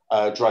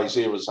that Dre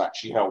Zera's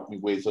actually helped me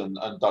with, and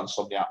done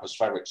some of the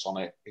atmospherics on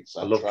it,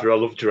 etc. I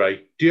love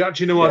Dre. Do you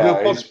actually know I do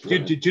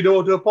you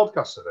know I do a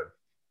podcast of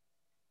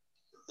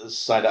him?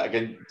 Say that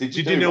again. Did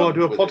you know I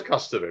do a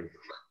podcast of him?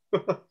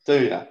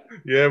 Do you?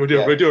 Yeah, we do.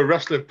 Yeah. We do a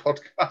wrestling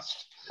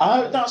podcast.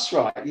 Oh, that's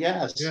right.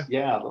 Yes.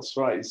 Yeah, that's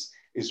right.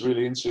 He's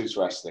really into his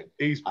wrestling.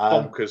 He's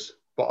bonkers,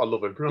 but I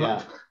love him.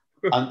 Yeah.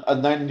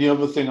 and then the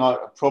other thing, I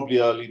probably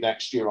early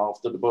next year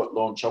after the book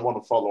launch, I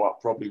want to follow up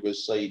probably with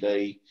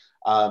CD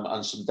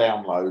and some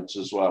downloads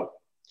as well,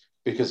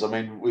 because I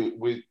mean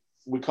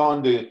we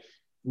kind of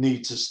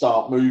need to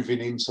start moving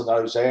into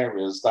those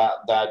areas that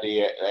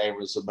the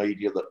areas of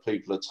media that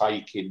people are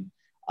taking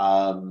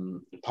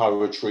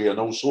poetry and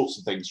all sorts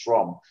of things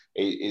from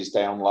is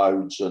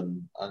downloads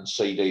and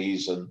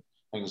CDs and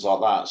things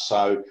like that.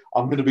 So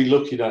I'm going to be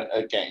looking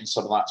at getting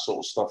some of that sort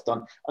of stuff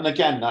done. And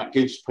again, that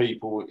gives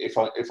people, if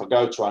I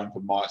go to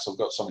open mics, I've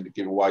got something to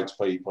give away to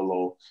people,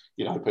 or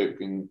you know,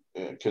 people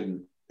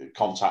can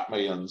contact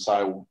me and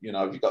say, oh, you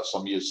know, have you got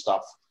some of your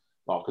stuff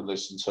that I can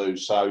listen to?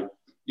 So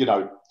you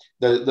know,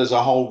 there's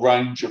a whole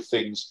range of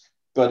things,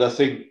 but I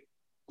think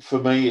for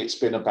me, it's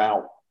been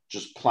about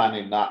just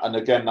planning that. And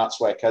again, that's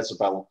where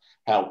Kezabel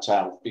helped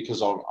out,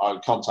 because I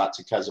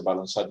contacted Kezabel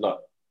and said,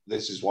 look,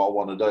 this is what I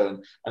want to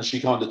do. And she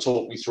kind of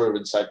talked me through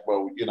and said,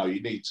 well, you know,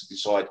 you need to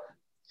decide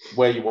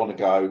where you want to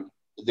go.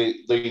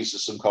 These are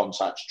some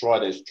contacts, try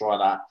this, try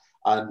that.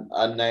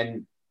 And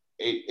then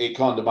it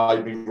kind of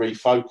made me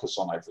refocus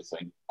on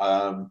everything,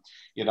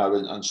 you know,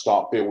 and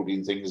start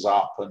building things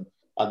up and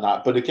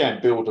that. But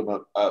again, build them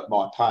at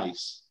my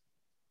pace.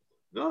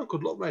 No,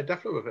 good luck, mate.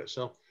 Definitely with it.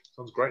 So,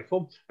 sounds great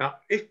fun. Now,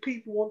 if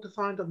people want to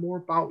find out more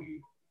about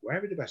you, where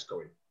are the best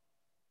going?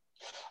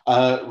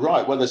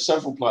 Right. Well, there's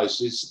several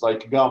places. They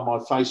can go on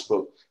my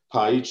Facebook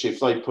page. If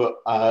they put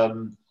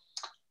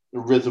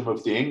Rhythm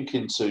of the Ink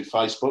into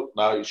Facebook,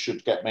 no, it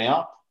should get me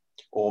up.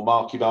 Or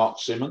Marky Mark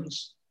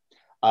Simmons.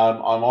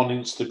 I'm on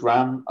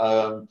Instagram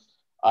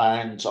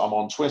and I'm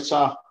on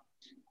Twitter.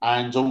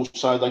 And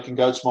also they can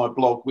go to my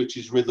blog, which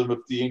is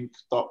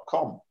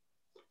rhythmoftheink.com.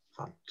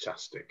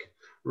 Fantastic.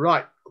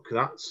 Right. Okay,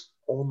 that's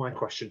all my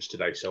questions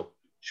today. So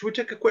should we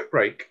take a quick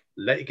break,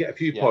 let you get a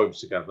few poems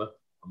together,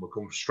 and we'll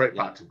come straight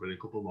back to it in a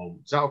couple of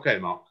moments. Is that okay,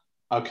 Mark?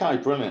 Okay,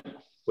 brilliant.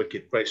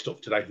 Wicked. Great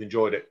stuff today. If you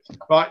enjoyed it.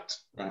 Right.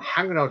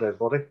 Hanging out,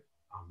 everybody.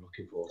 I'm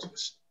looking forward to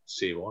this.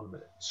 See you on a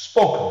minute.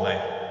 Spoken,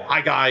 mate.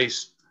 Hi,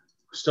 guys.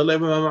 Still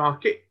living with my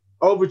market.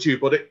 Over to you,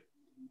 buddy.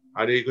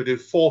 I know you're going to do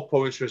 4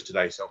 poems for us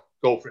today, so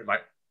go for it,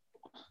 mate.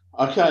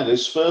 Okay,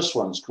 this first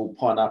one's called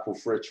Pineapple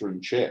Fritter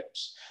and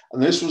Chips.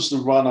 And this was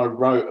the one I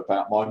wrote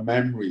about my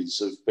memories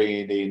of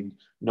being in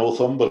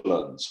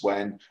Northumberland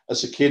when,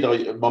 as a kid,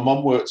 my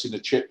mum worked in a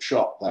chip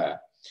shop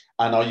there.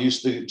 And I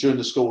used to, during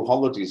the school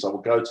holidays, I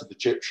would go to the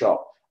chip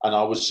shop and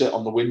I would sit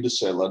on the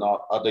windowsill and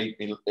I'd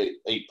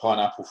eat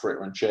pineapple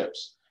fritter and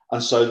chips.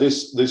 And so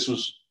this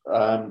was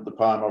the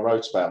poem I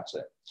wrote about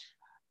it.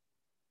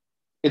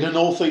 In a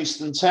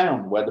northeastern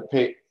town where the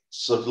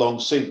pits have long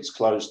since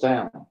closed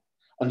down,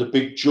 and the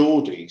big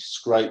Geordie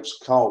scrapes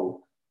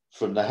coal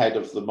from the head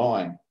of the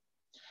mine,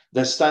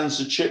 there stands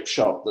a chip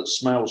shop that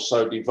smells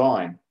so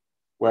divine,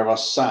 where I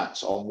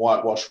sat on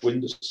whitewashed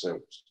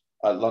windowsills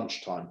at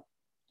lunchtime.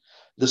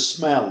 The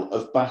smell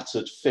of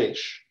battered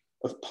fish,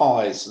 of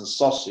pies and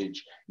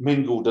sausage,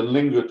 mingled and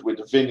lingered with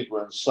the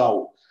vinegar and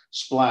salt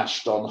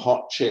splashed on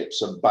hot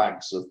chips and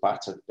bags of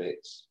battered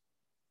bits.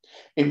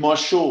 In my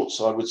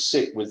shorts, I would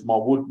sit with my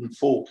wooden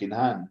fork in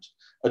hand,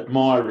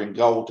 admiring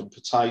golden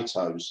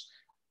potatoes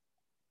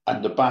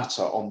and the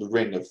batter on the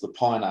ring of the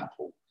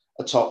pineapple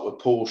atop a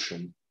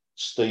portion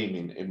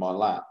steaming in my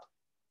lap.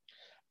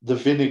 The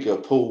vinegar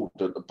pooled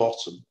at the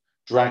bottom,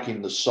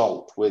 dragging the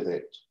salt with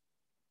it.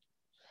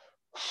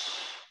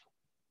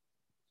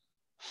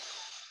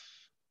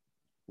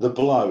 The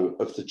blow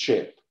of the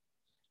chip,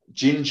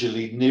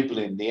 gingerly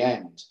nibbling the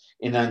end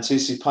in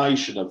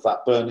anticipation of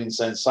that burning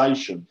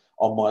sensation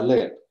on my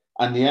lip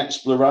and the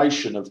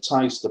exploration of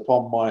taste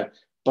upon my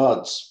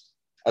buds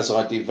as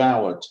I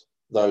devoured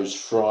those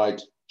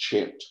fried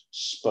chipped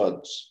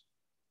spuds.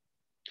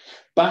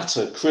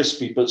 Batter,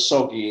 crispy but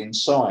soggy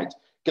inside,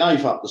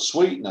 gave up the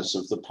sweetness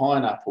of the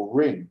pineapple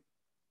ring,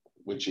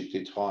 which it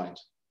did hide.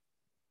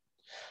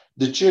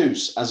 The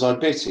juice, as I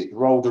bit it,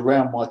 rolled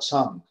around my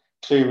tongue,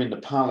 clearing the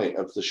palate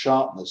of the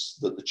sharpness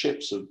that the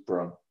chips had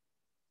brung.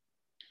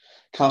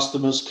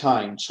 Customers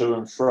came to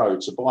and fro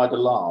to buy the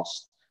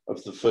last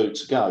of the food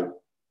to go.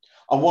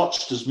 I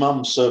watched as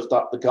Mum served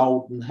up the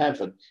golden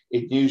heaven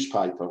in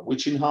newspaper,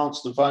 which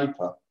enhanced the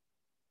vapour.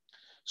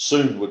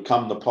 Soon would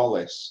come the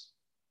polis.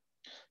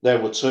 There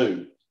were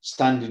 2,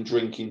 standing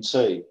drinking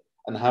tea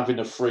and having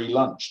a free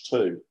lunch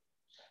too.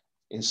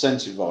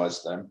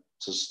 Incentivised them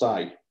to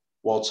stay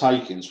while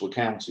takings were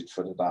counted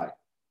for the day.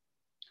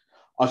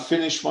 I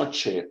finished my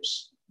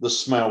chips, the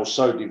smell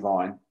so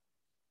divine.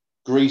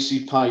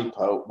 Greasy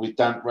paper with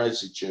damp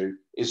residue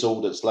is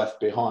all that's left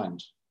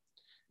behind.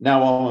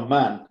 Now I'm a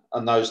man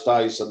and those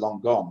days are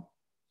long gone.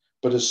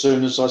 But as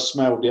soon as I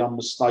smell the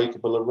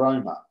unmistakable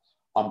aroma,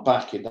 I'm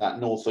back in that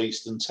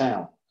northeastern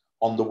town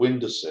on the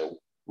windowsill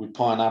with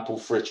pineapple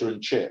fritter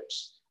and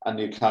chips and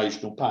the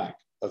occasional pack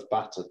of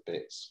battered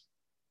bits.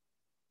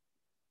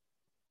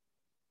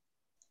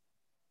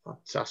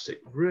 Fantastic.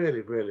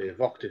 Really, really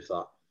evocative,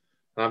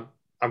 that.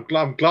 I'm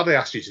glad I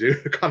asked you to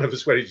do, kind of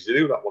persuaded you to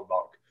do that one,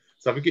 Mark.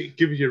 So I think it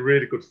gives you a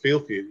really good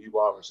feel for you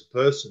are as a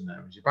person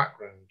there, as your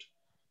background.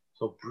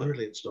 So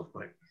brilliant stuff,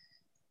 mate.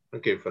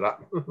 Thank you for that.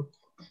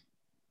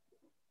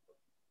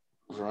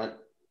 Right.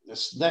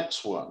 This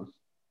next one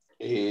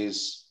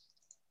is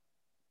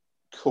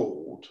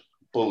called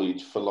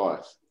Bullied for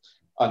Life.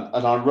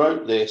 And I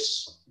wrote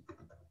this.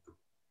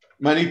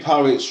 Many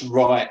poets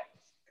write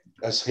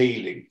as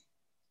healing.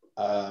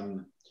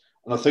 And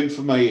I think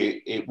for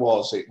me, it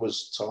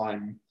was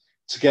time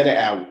to get it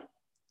out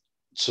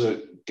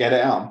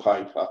on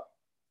paper.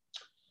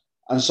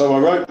 And so I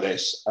wrote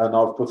this and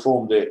I've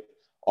performed it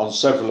on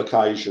several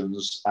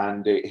occasions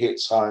and it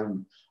hits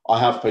home. I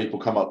have people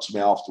come up to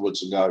me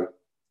afterwards and go,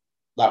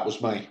 that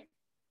was me.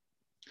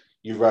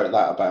 You wrote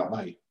that about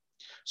me.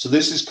 So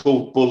this is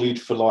called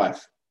Bullied for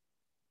Life.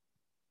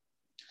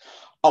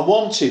 I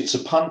wanted to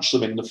punch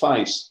them in the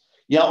face,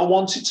 Yet I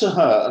wanted to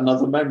hurt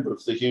another member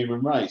of the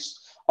human race.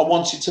 I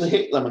wanted to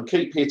hit them and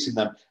keep hitting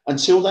them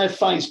until their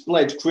face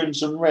bled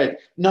crimson red,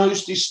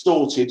 nose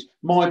distorted,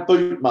 my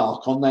boot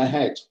mark on their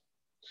head.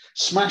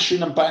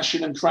 Smashing and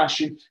bashing and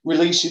crashing,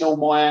 releasing all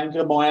my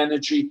anger, my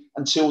energy,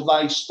 until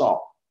they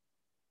stop.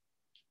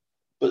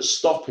 But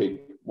stopping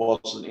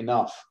wasn't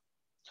enough.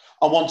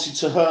 I wanted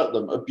to hurt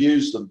them,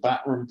 abuse them,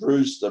 batter and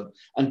bruise them,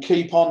 and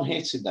keep on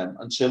hitting them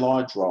until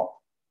I drop.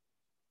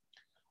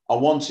 I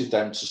wanted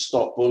them to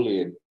stop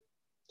bullying.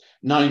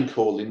 Name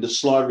calling, the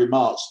sly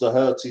remarks, the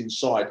hurt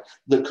inside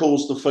that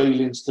caused the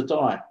feelings to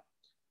die.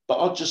 But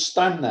I'd just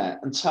stand there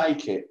and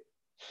take it.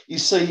 You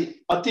see,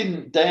 I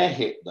didn't dare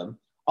hit them.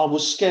 I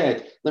was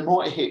scared. They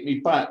might hit me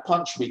back,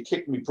 punch me,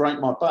 kick me,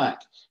 break my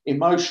back.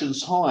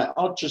 Emotions high.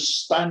 I'd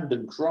just stand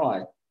and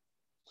cry.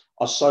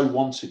 I so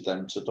wanted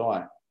them to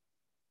die.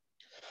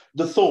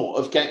 The thought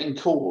of getting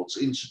caught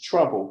into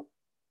trouble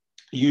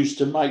used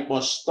to make my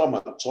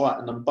stomach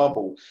tighten and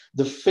bubble.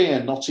 The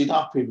fear knotted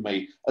up in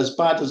me, as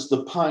bad as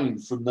the pain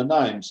from the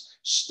names.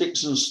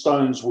 Sticks and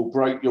stones will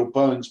break your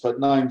bones, but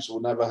names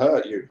will never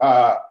hurt you.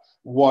 Ah,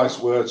 wise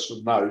words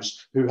from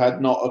those who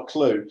had not a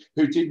clue,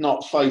 who did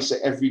not face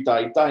it every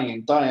day, day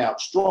in, day out.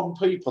 Strong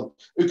people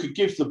who could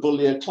give the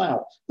bully a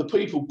clout. The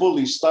people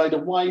bullies stayed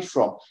away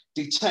from,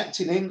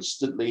 detecting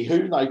instantly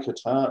who they could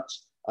hurt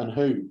and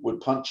who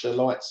would punch their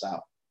lights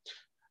out.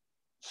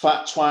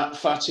 Fat twat,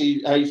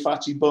 fatty, hey,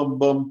 fatty bum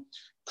bum,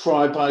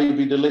 cry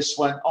baby, the list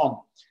went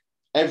on.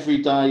 Every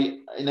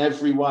day, in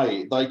every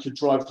way, they could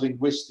drive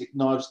linguistic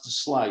knives to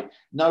slay,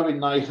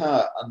 knowing they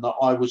hurt and that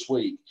I was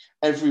weak.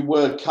 Every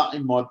word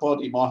cutting my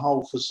body, my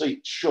whole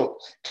physique shook,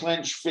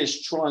 clenched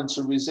fists trying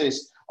to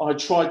resist. I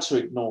tried to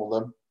ignore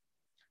them,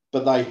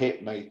 but they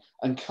hit me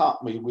and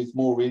cut me with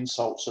more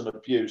insults and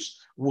abuse,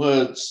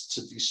 words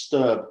to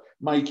disturb,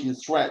 making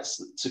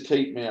threats to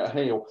keep me at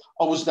heel.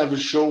 I was never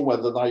sure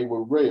whether they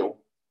were real.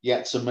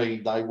 Yet to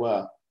me, they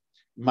were.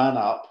 Man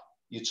up,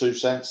 you're too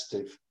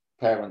sensitive,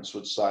 parents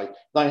would say.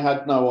 They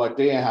had no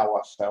idea how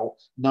I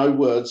felt. No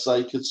words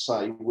they could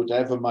say would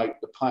ever make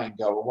the pain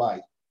go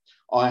away.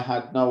 I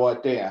had no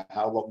idea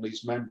how long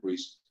these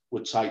memories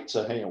would take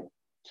to heal.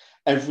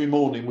 Every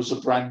morning was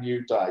a brand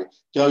new day.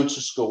 Go to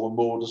school and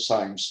more the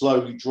same,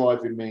 slowly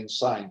driving me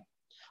insane.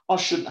 I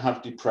shouldn't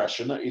have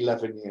depression at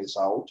 11 years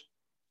old.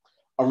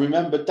 I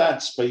remember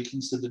Dad speaking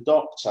to the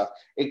doctor,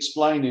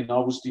 explaining I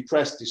was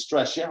depressed,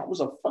 distressed. Yeah, it was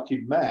a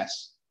fucking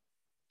mess.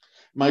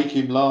 Make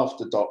him laugh,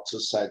 the doctor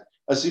said,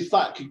 as if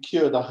that could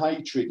cure the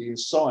hatred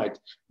inside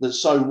that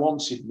so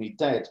wanted me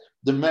dead.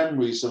 The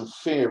memories and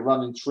fear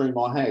running through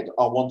my head,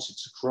 I wanted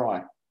to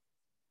cry.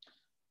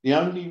 The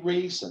only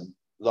reason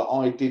that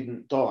I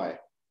didn't die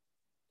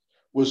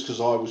was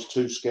because I was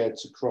too scared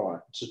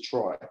to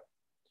try.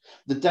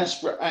 The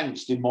desperate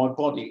angst in my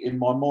body, in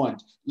my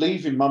mind,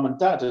 leaving Mum and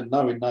Dad and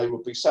knowing they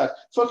would be sad.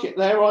 Fuck it,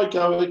 there I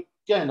go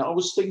again. I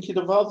was thinking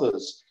of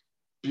others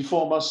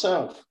before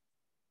myself,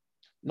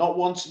 not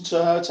wanting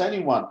to hurt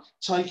anyone,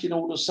 taking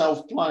all the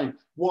self-blame.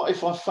 What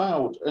if I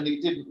failed and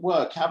it didn't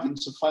work, having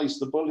to face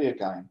the bully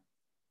again?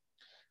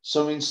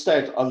 So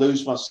instead, I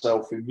lose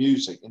myself in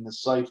music, in the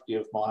safety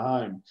of my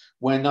home,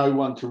 where no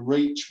one can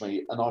reach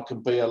me and I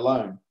can be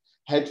alone.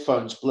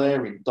 Headphones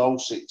blaring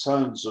dulcet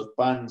tones of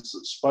bands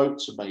that spoke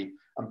to me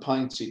and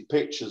painted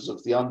pictures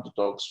of the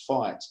underdog's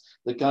fight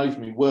that gave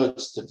me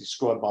words to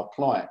describe my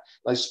plight.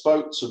 They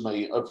spoke to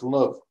me of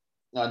love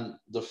and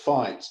the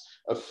fight,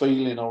 of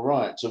feeling all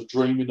right, of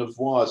dreaming of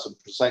wires and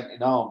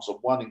presenting arms of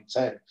 1 in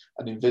 10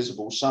 and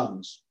invisible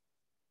suns.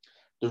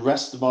 The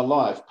rest of my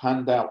life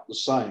panned out the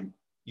same.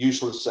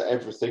 Useless at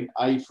everything,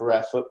 A for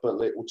effort, but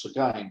little to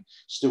gain.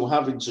 Still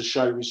having to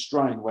show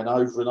restraint when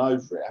over and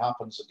over it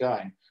happens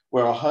again,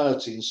 where I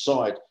hurt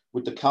inside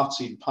with the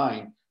cutting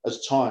pain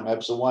as time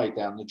ebbs away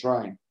down the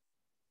drain.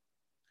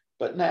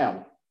 But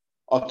now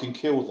I can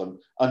kill them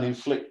and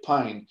inflict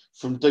pain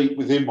from deep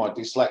within my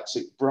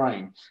dyslexic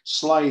brain,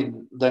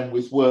 slaying them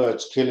with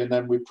words, killing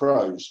them with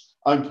prose.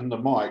 Open the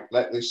mic,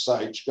 let this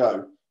sage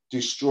go,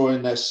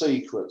 destroying their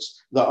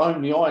secrets that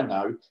only I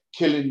know,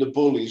 killing the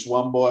bullies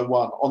one by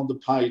one on the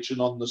page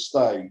and on the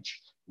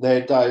stage.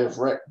 Their day of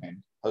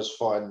reckoning has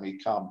finally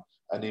come,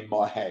 and in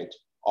my head,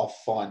 I've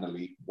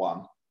finally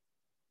won.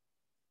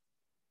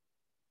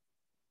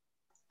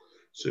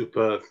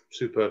 Superb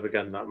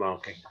again, that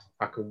marking.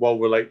 I can well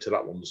relate to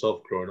that one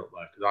myself growing up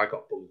there, because I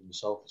got bullied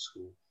myself at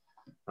school,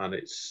 and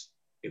it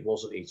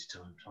wasn't easy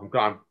times. I'm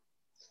glad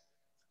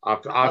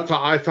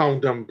I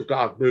found that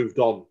I've moved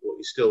on,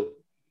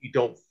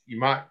 but you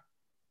might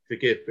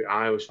forgive, but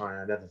I always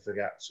find I never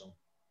forget. So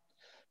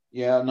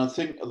yeah, and I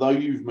think though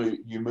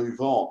you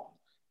move on,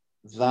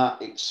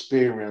 that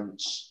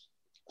experience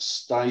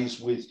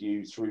stays with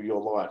you through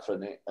your life,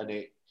 and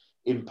it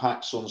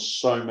impacts on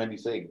so many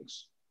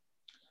things.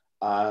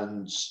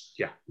 And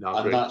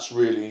that's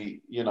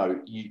really,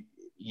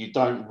 you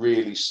don't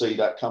really see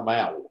that come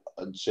out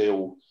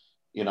until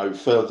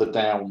further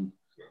down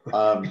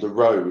the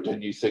road,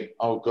 and you think,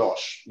 oh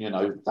gosh,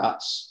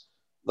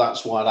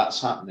 that's why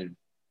that's happening.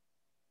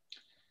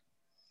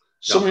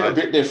 Something a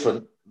bit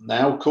different.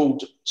 now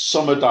called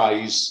Summer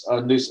Days.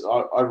 And this,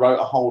 I wrote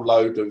a whole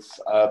load of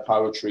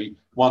poetry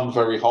one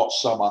very hot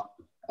summer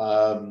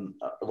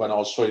when I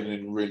was feeling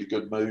in a really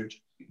good mood.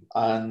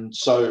 And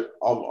so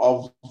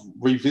I've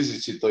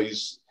revisited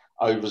these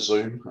over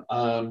Zoom.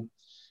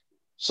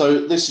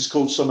 So this is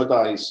called Summer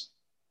Days.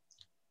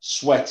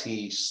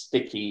 Sweaty,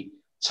 sticky,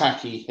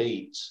 tacky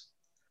heat.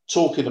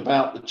 Talking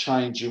about the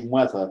change in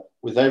weather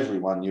with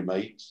everyone you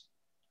meet.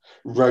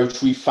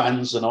 Rotary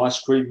fans and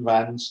ice cream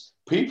vans.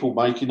 People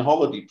making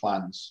holiday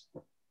plans.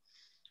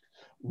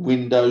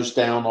 Windows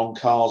down on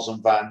cars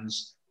and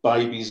vans.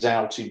 Babies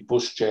out in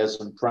pushchairs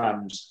and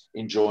prams,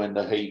 enjoying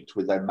the heat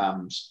with their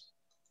mums.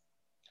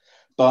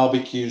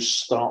 Barbecues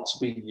start to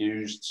be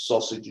used,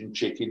 sausage and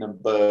chicken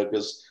and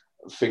burgers,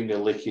 finger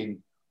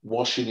licking,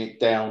 washing it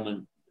down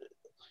and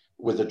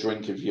with a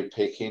drink of your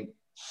picking,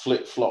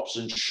 flip-flops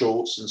and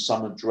shorts and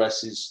summer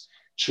dresses,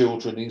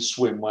 children in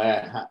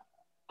swimwear,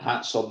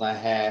 hats on their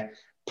hair,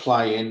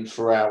 playing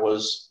for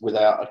hours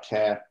without a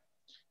care.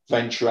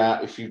 Venture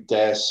out if you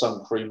dare,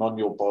 sun cream on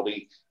your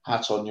body,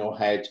 hat on your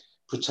head,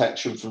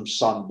 protection from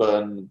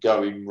sunburn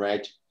going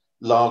red,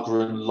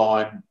 lager and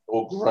lime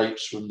or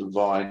grapes from the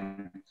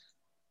vine,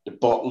 the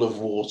bottle of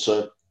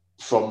water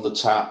from the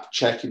tap,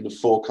 checking the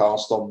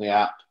forecast on the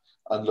app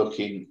and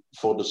looking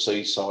for the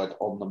seaside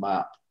on the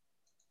map.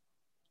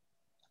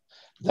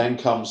 Then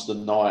comes the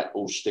night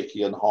all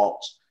sticky and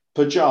hot,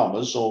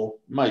 pyjamas or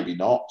maybe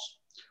not,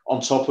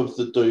 on top of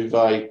the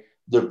duvet,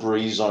 the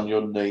breeze on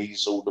your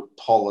knees, all the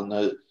pollen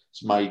has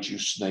made you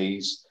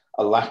sneeze,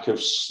 a lack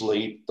of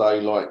sleep,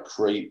 daylight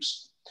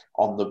creeps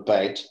on the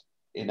bed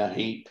in a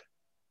heap.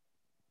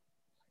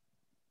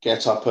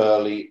 Get up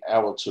early,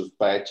 out of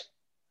bed,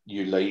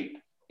 you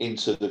leap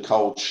into the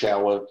cold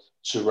shower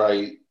to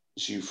raise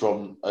you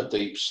from a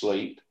deep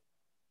sleep.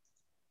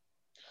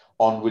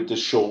 On with the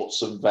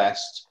shorts and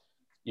vest,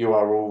 you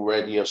are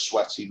already a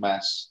sweaty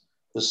mess.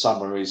 The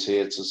summer is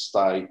here to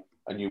stay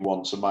and you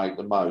want to make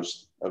the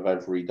most of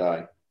every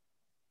day.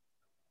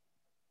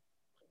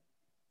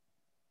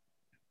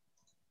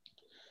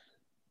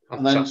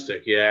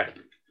 Fantastic, yeah.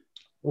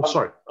 Oh,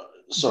 sorry.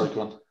 Sorry,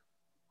 go on.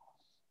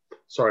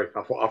 Sorry,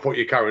 I thought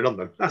you were carrying on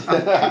then.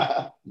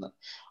 No.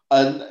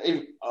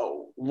 And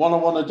what I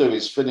want to do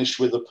is finish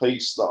with a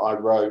piece that I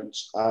wrote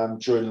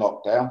during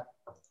lockdown.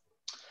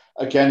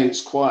 Again,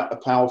 it's quite a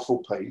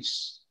powerful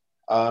piece,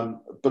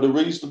 but a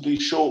reasonably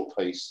short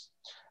piece.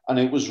 And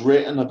it was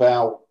written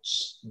about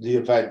the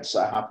events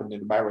that happened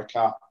in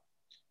America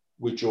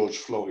with George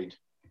Floyd.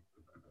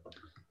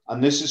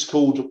 And this is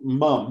called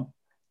Mum,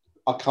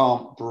 I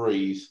Can't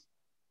Breathe.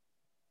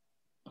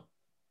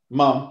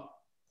 Mum,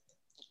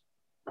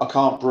 I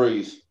can't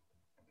breathe.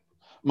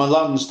 My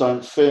lungs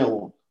don't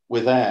fill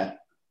with air.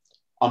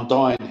 I'm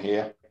dying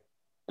here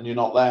and you're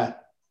not there.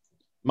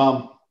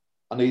 Mum,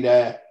 I need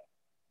air.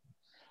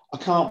 I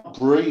can't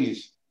breathe.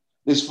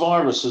 This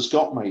virus has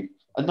got me,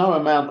 and no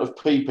amount of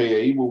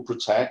PPE will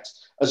protect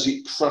as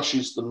it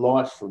crushes the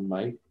life from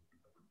me.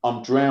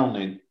 I'm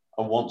drowning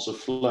and want to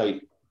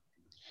flee.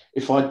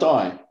 If I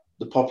die,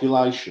 the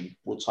population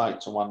will take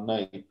to one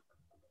knee.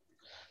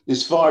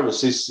 This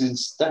virus is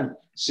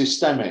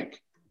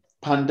systemic,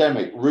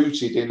 pandemic,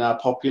 rooted in our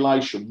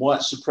population, white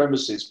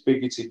supremacist,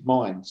 bigoted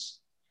minds.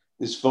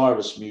 This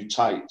virus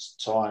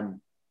mutates time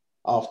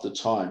after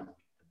time.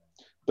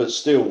 But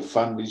still,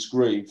 families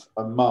grieve,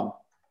 and Mum,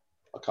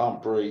 I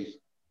can't breathe.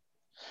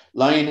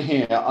 Laying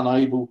here,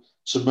 unable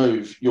to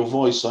move, your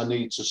voice I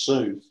need to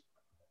soothe.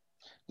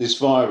 This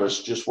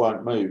virus just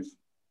won't move.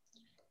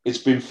 It's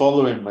been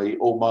following me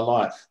all my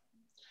life,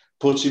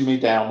 putting me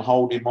down,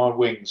 holding my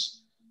wings,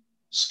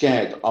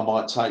 scared I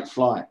might take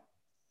flight.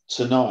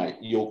 Tonight,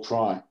 you'll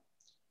cry,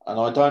 and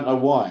I don't know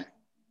why,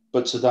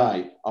 but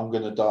today I'm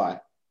going to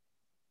die.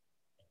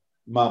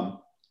 Mum,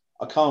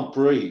 I can't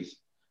breathe,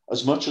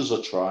 as much as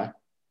I try.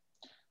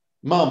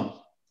 Mum,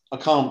 I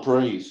can't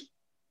breathe.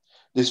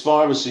 This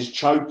virus is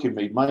choking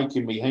me,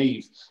 making me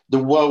heave.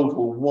 The world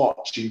will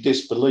watch in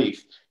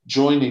disbelief,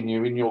 joining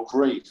you in your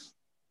grief.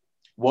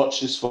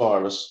 Watch this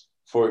virus,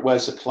 for it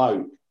wears a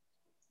cloak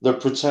that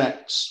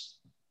protects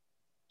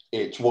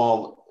it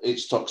while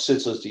its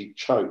toxicity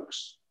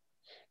chokes.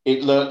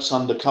 It lurks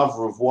under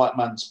cover of white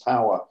man's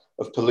power,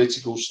 of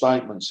political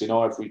statements in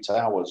ivory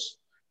towers.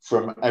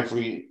 From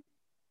every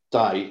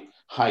day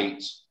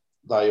hate,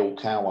 they all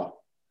cower.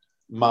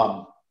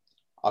 Mum,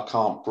 I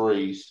can't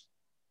breathe.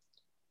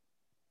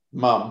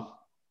 Mum,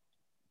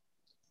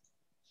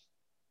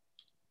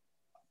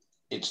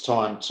 it's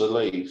time to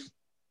leave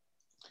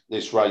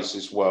this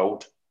racist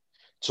world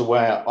to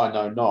where I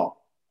know not.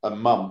 And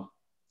Mum,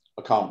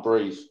 I can't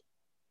breathe.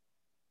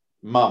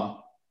 Mum,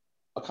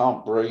 I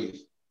can't breathe.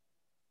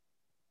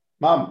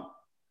 Mum.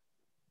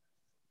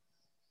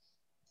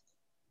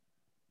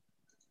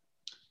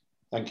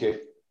 Thank you.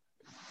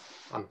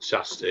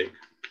 Fantastic.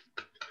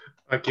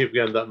 Thank you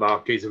again, that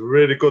Mark. It's a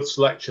really good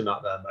selection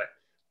out there, mate.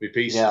 With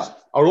pieces. Yeah.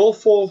 Are all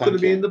four going to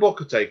be you. in the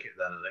book? I take it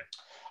then,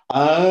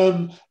 are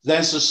they?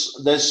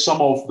 There's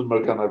some of them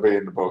are going to be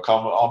in the book.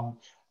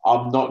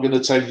 I'm not going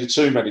to tell you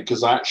too many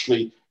because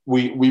actually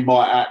we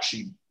might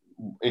actually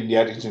in the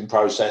editing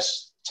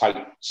process, take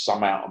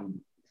some out and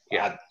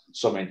Yeah. add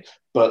some in.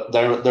 But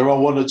there are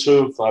one or two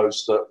of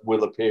those that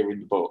will appear in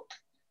the book.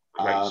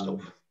 Great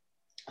stuff.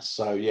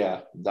 So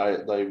yeah,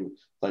 they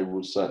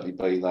will certainly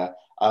be there.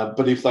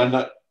 But if they're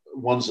not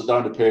ones that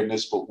don't appear in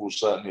this book, will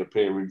certainly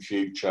appear in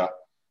future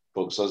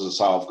books. As I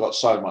say, I've got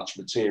so much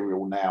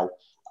material now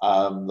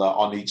that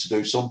I need to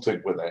do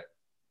something with it.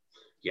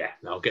 Yeah,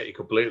 I'll get you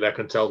completely. I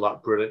can tell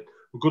that. Brilliant.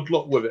 Well, good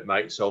luck with it,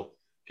 mate. So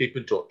keep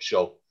in touch.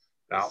 So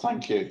now,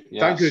 Thank you.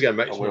 Yes, thank you again,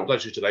 mate. It's I been a will.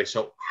 pleasure today.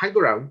 So hang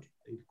around.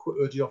 Quick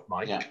word you off,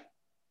 Mike. Yeah.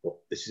 Well,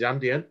 this is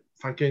Andy N.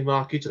 Thanking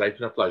Marky today. It's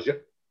been a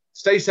pleasure.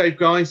 Stay safe,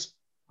 guys.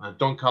 And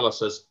Don Carlos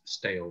says,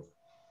 stay over.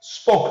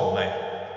 Spoken, mate.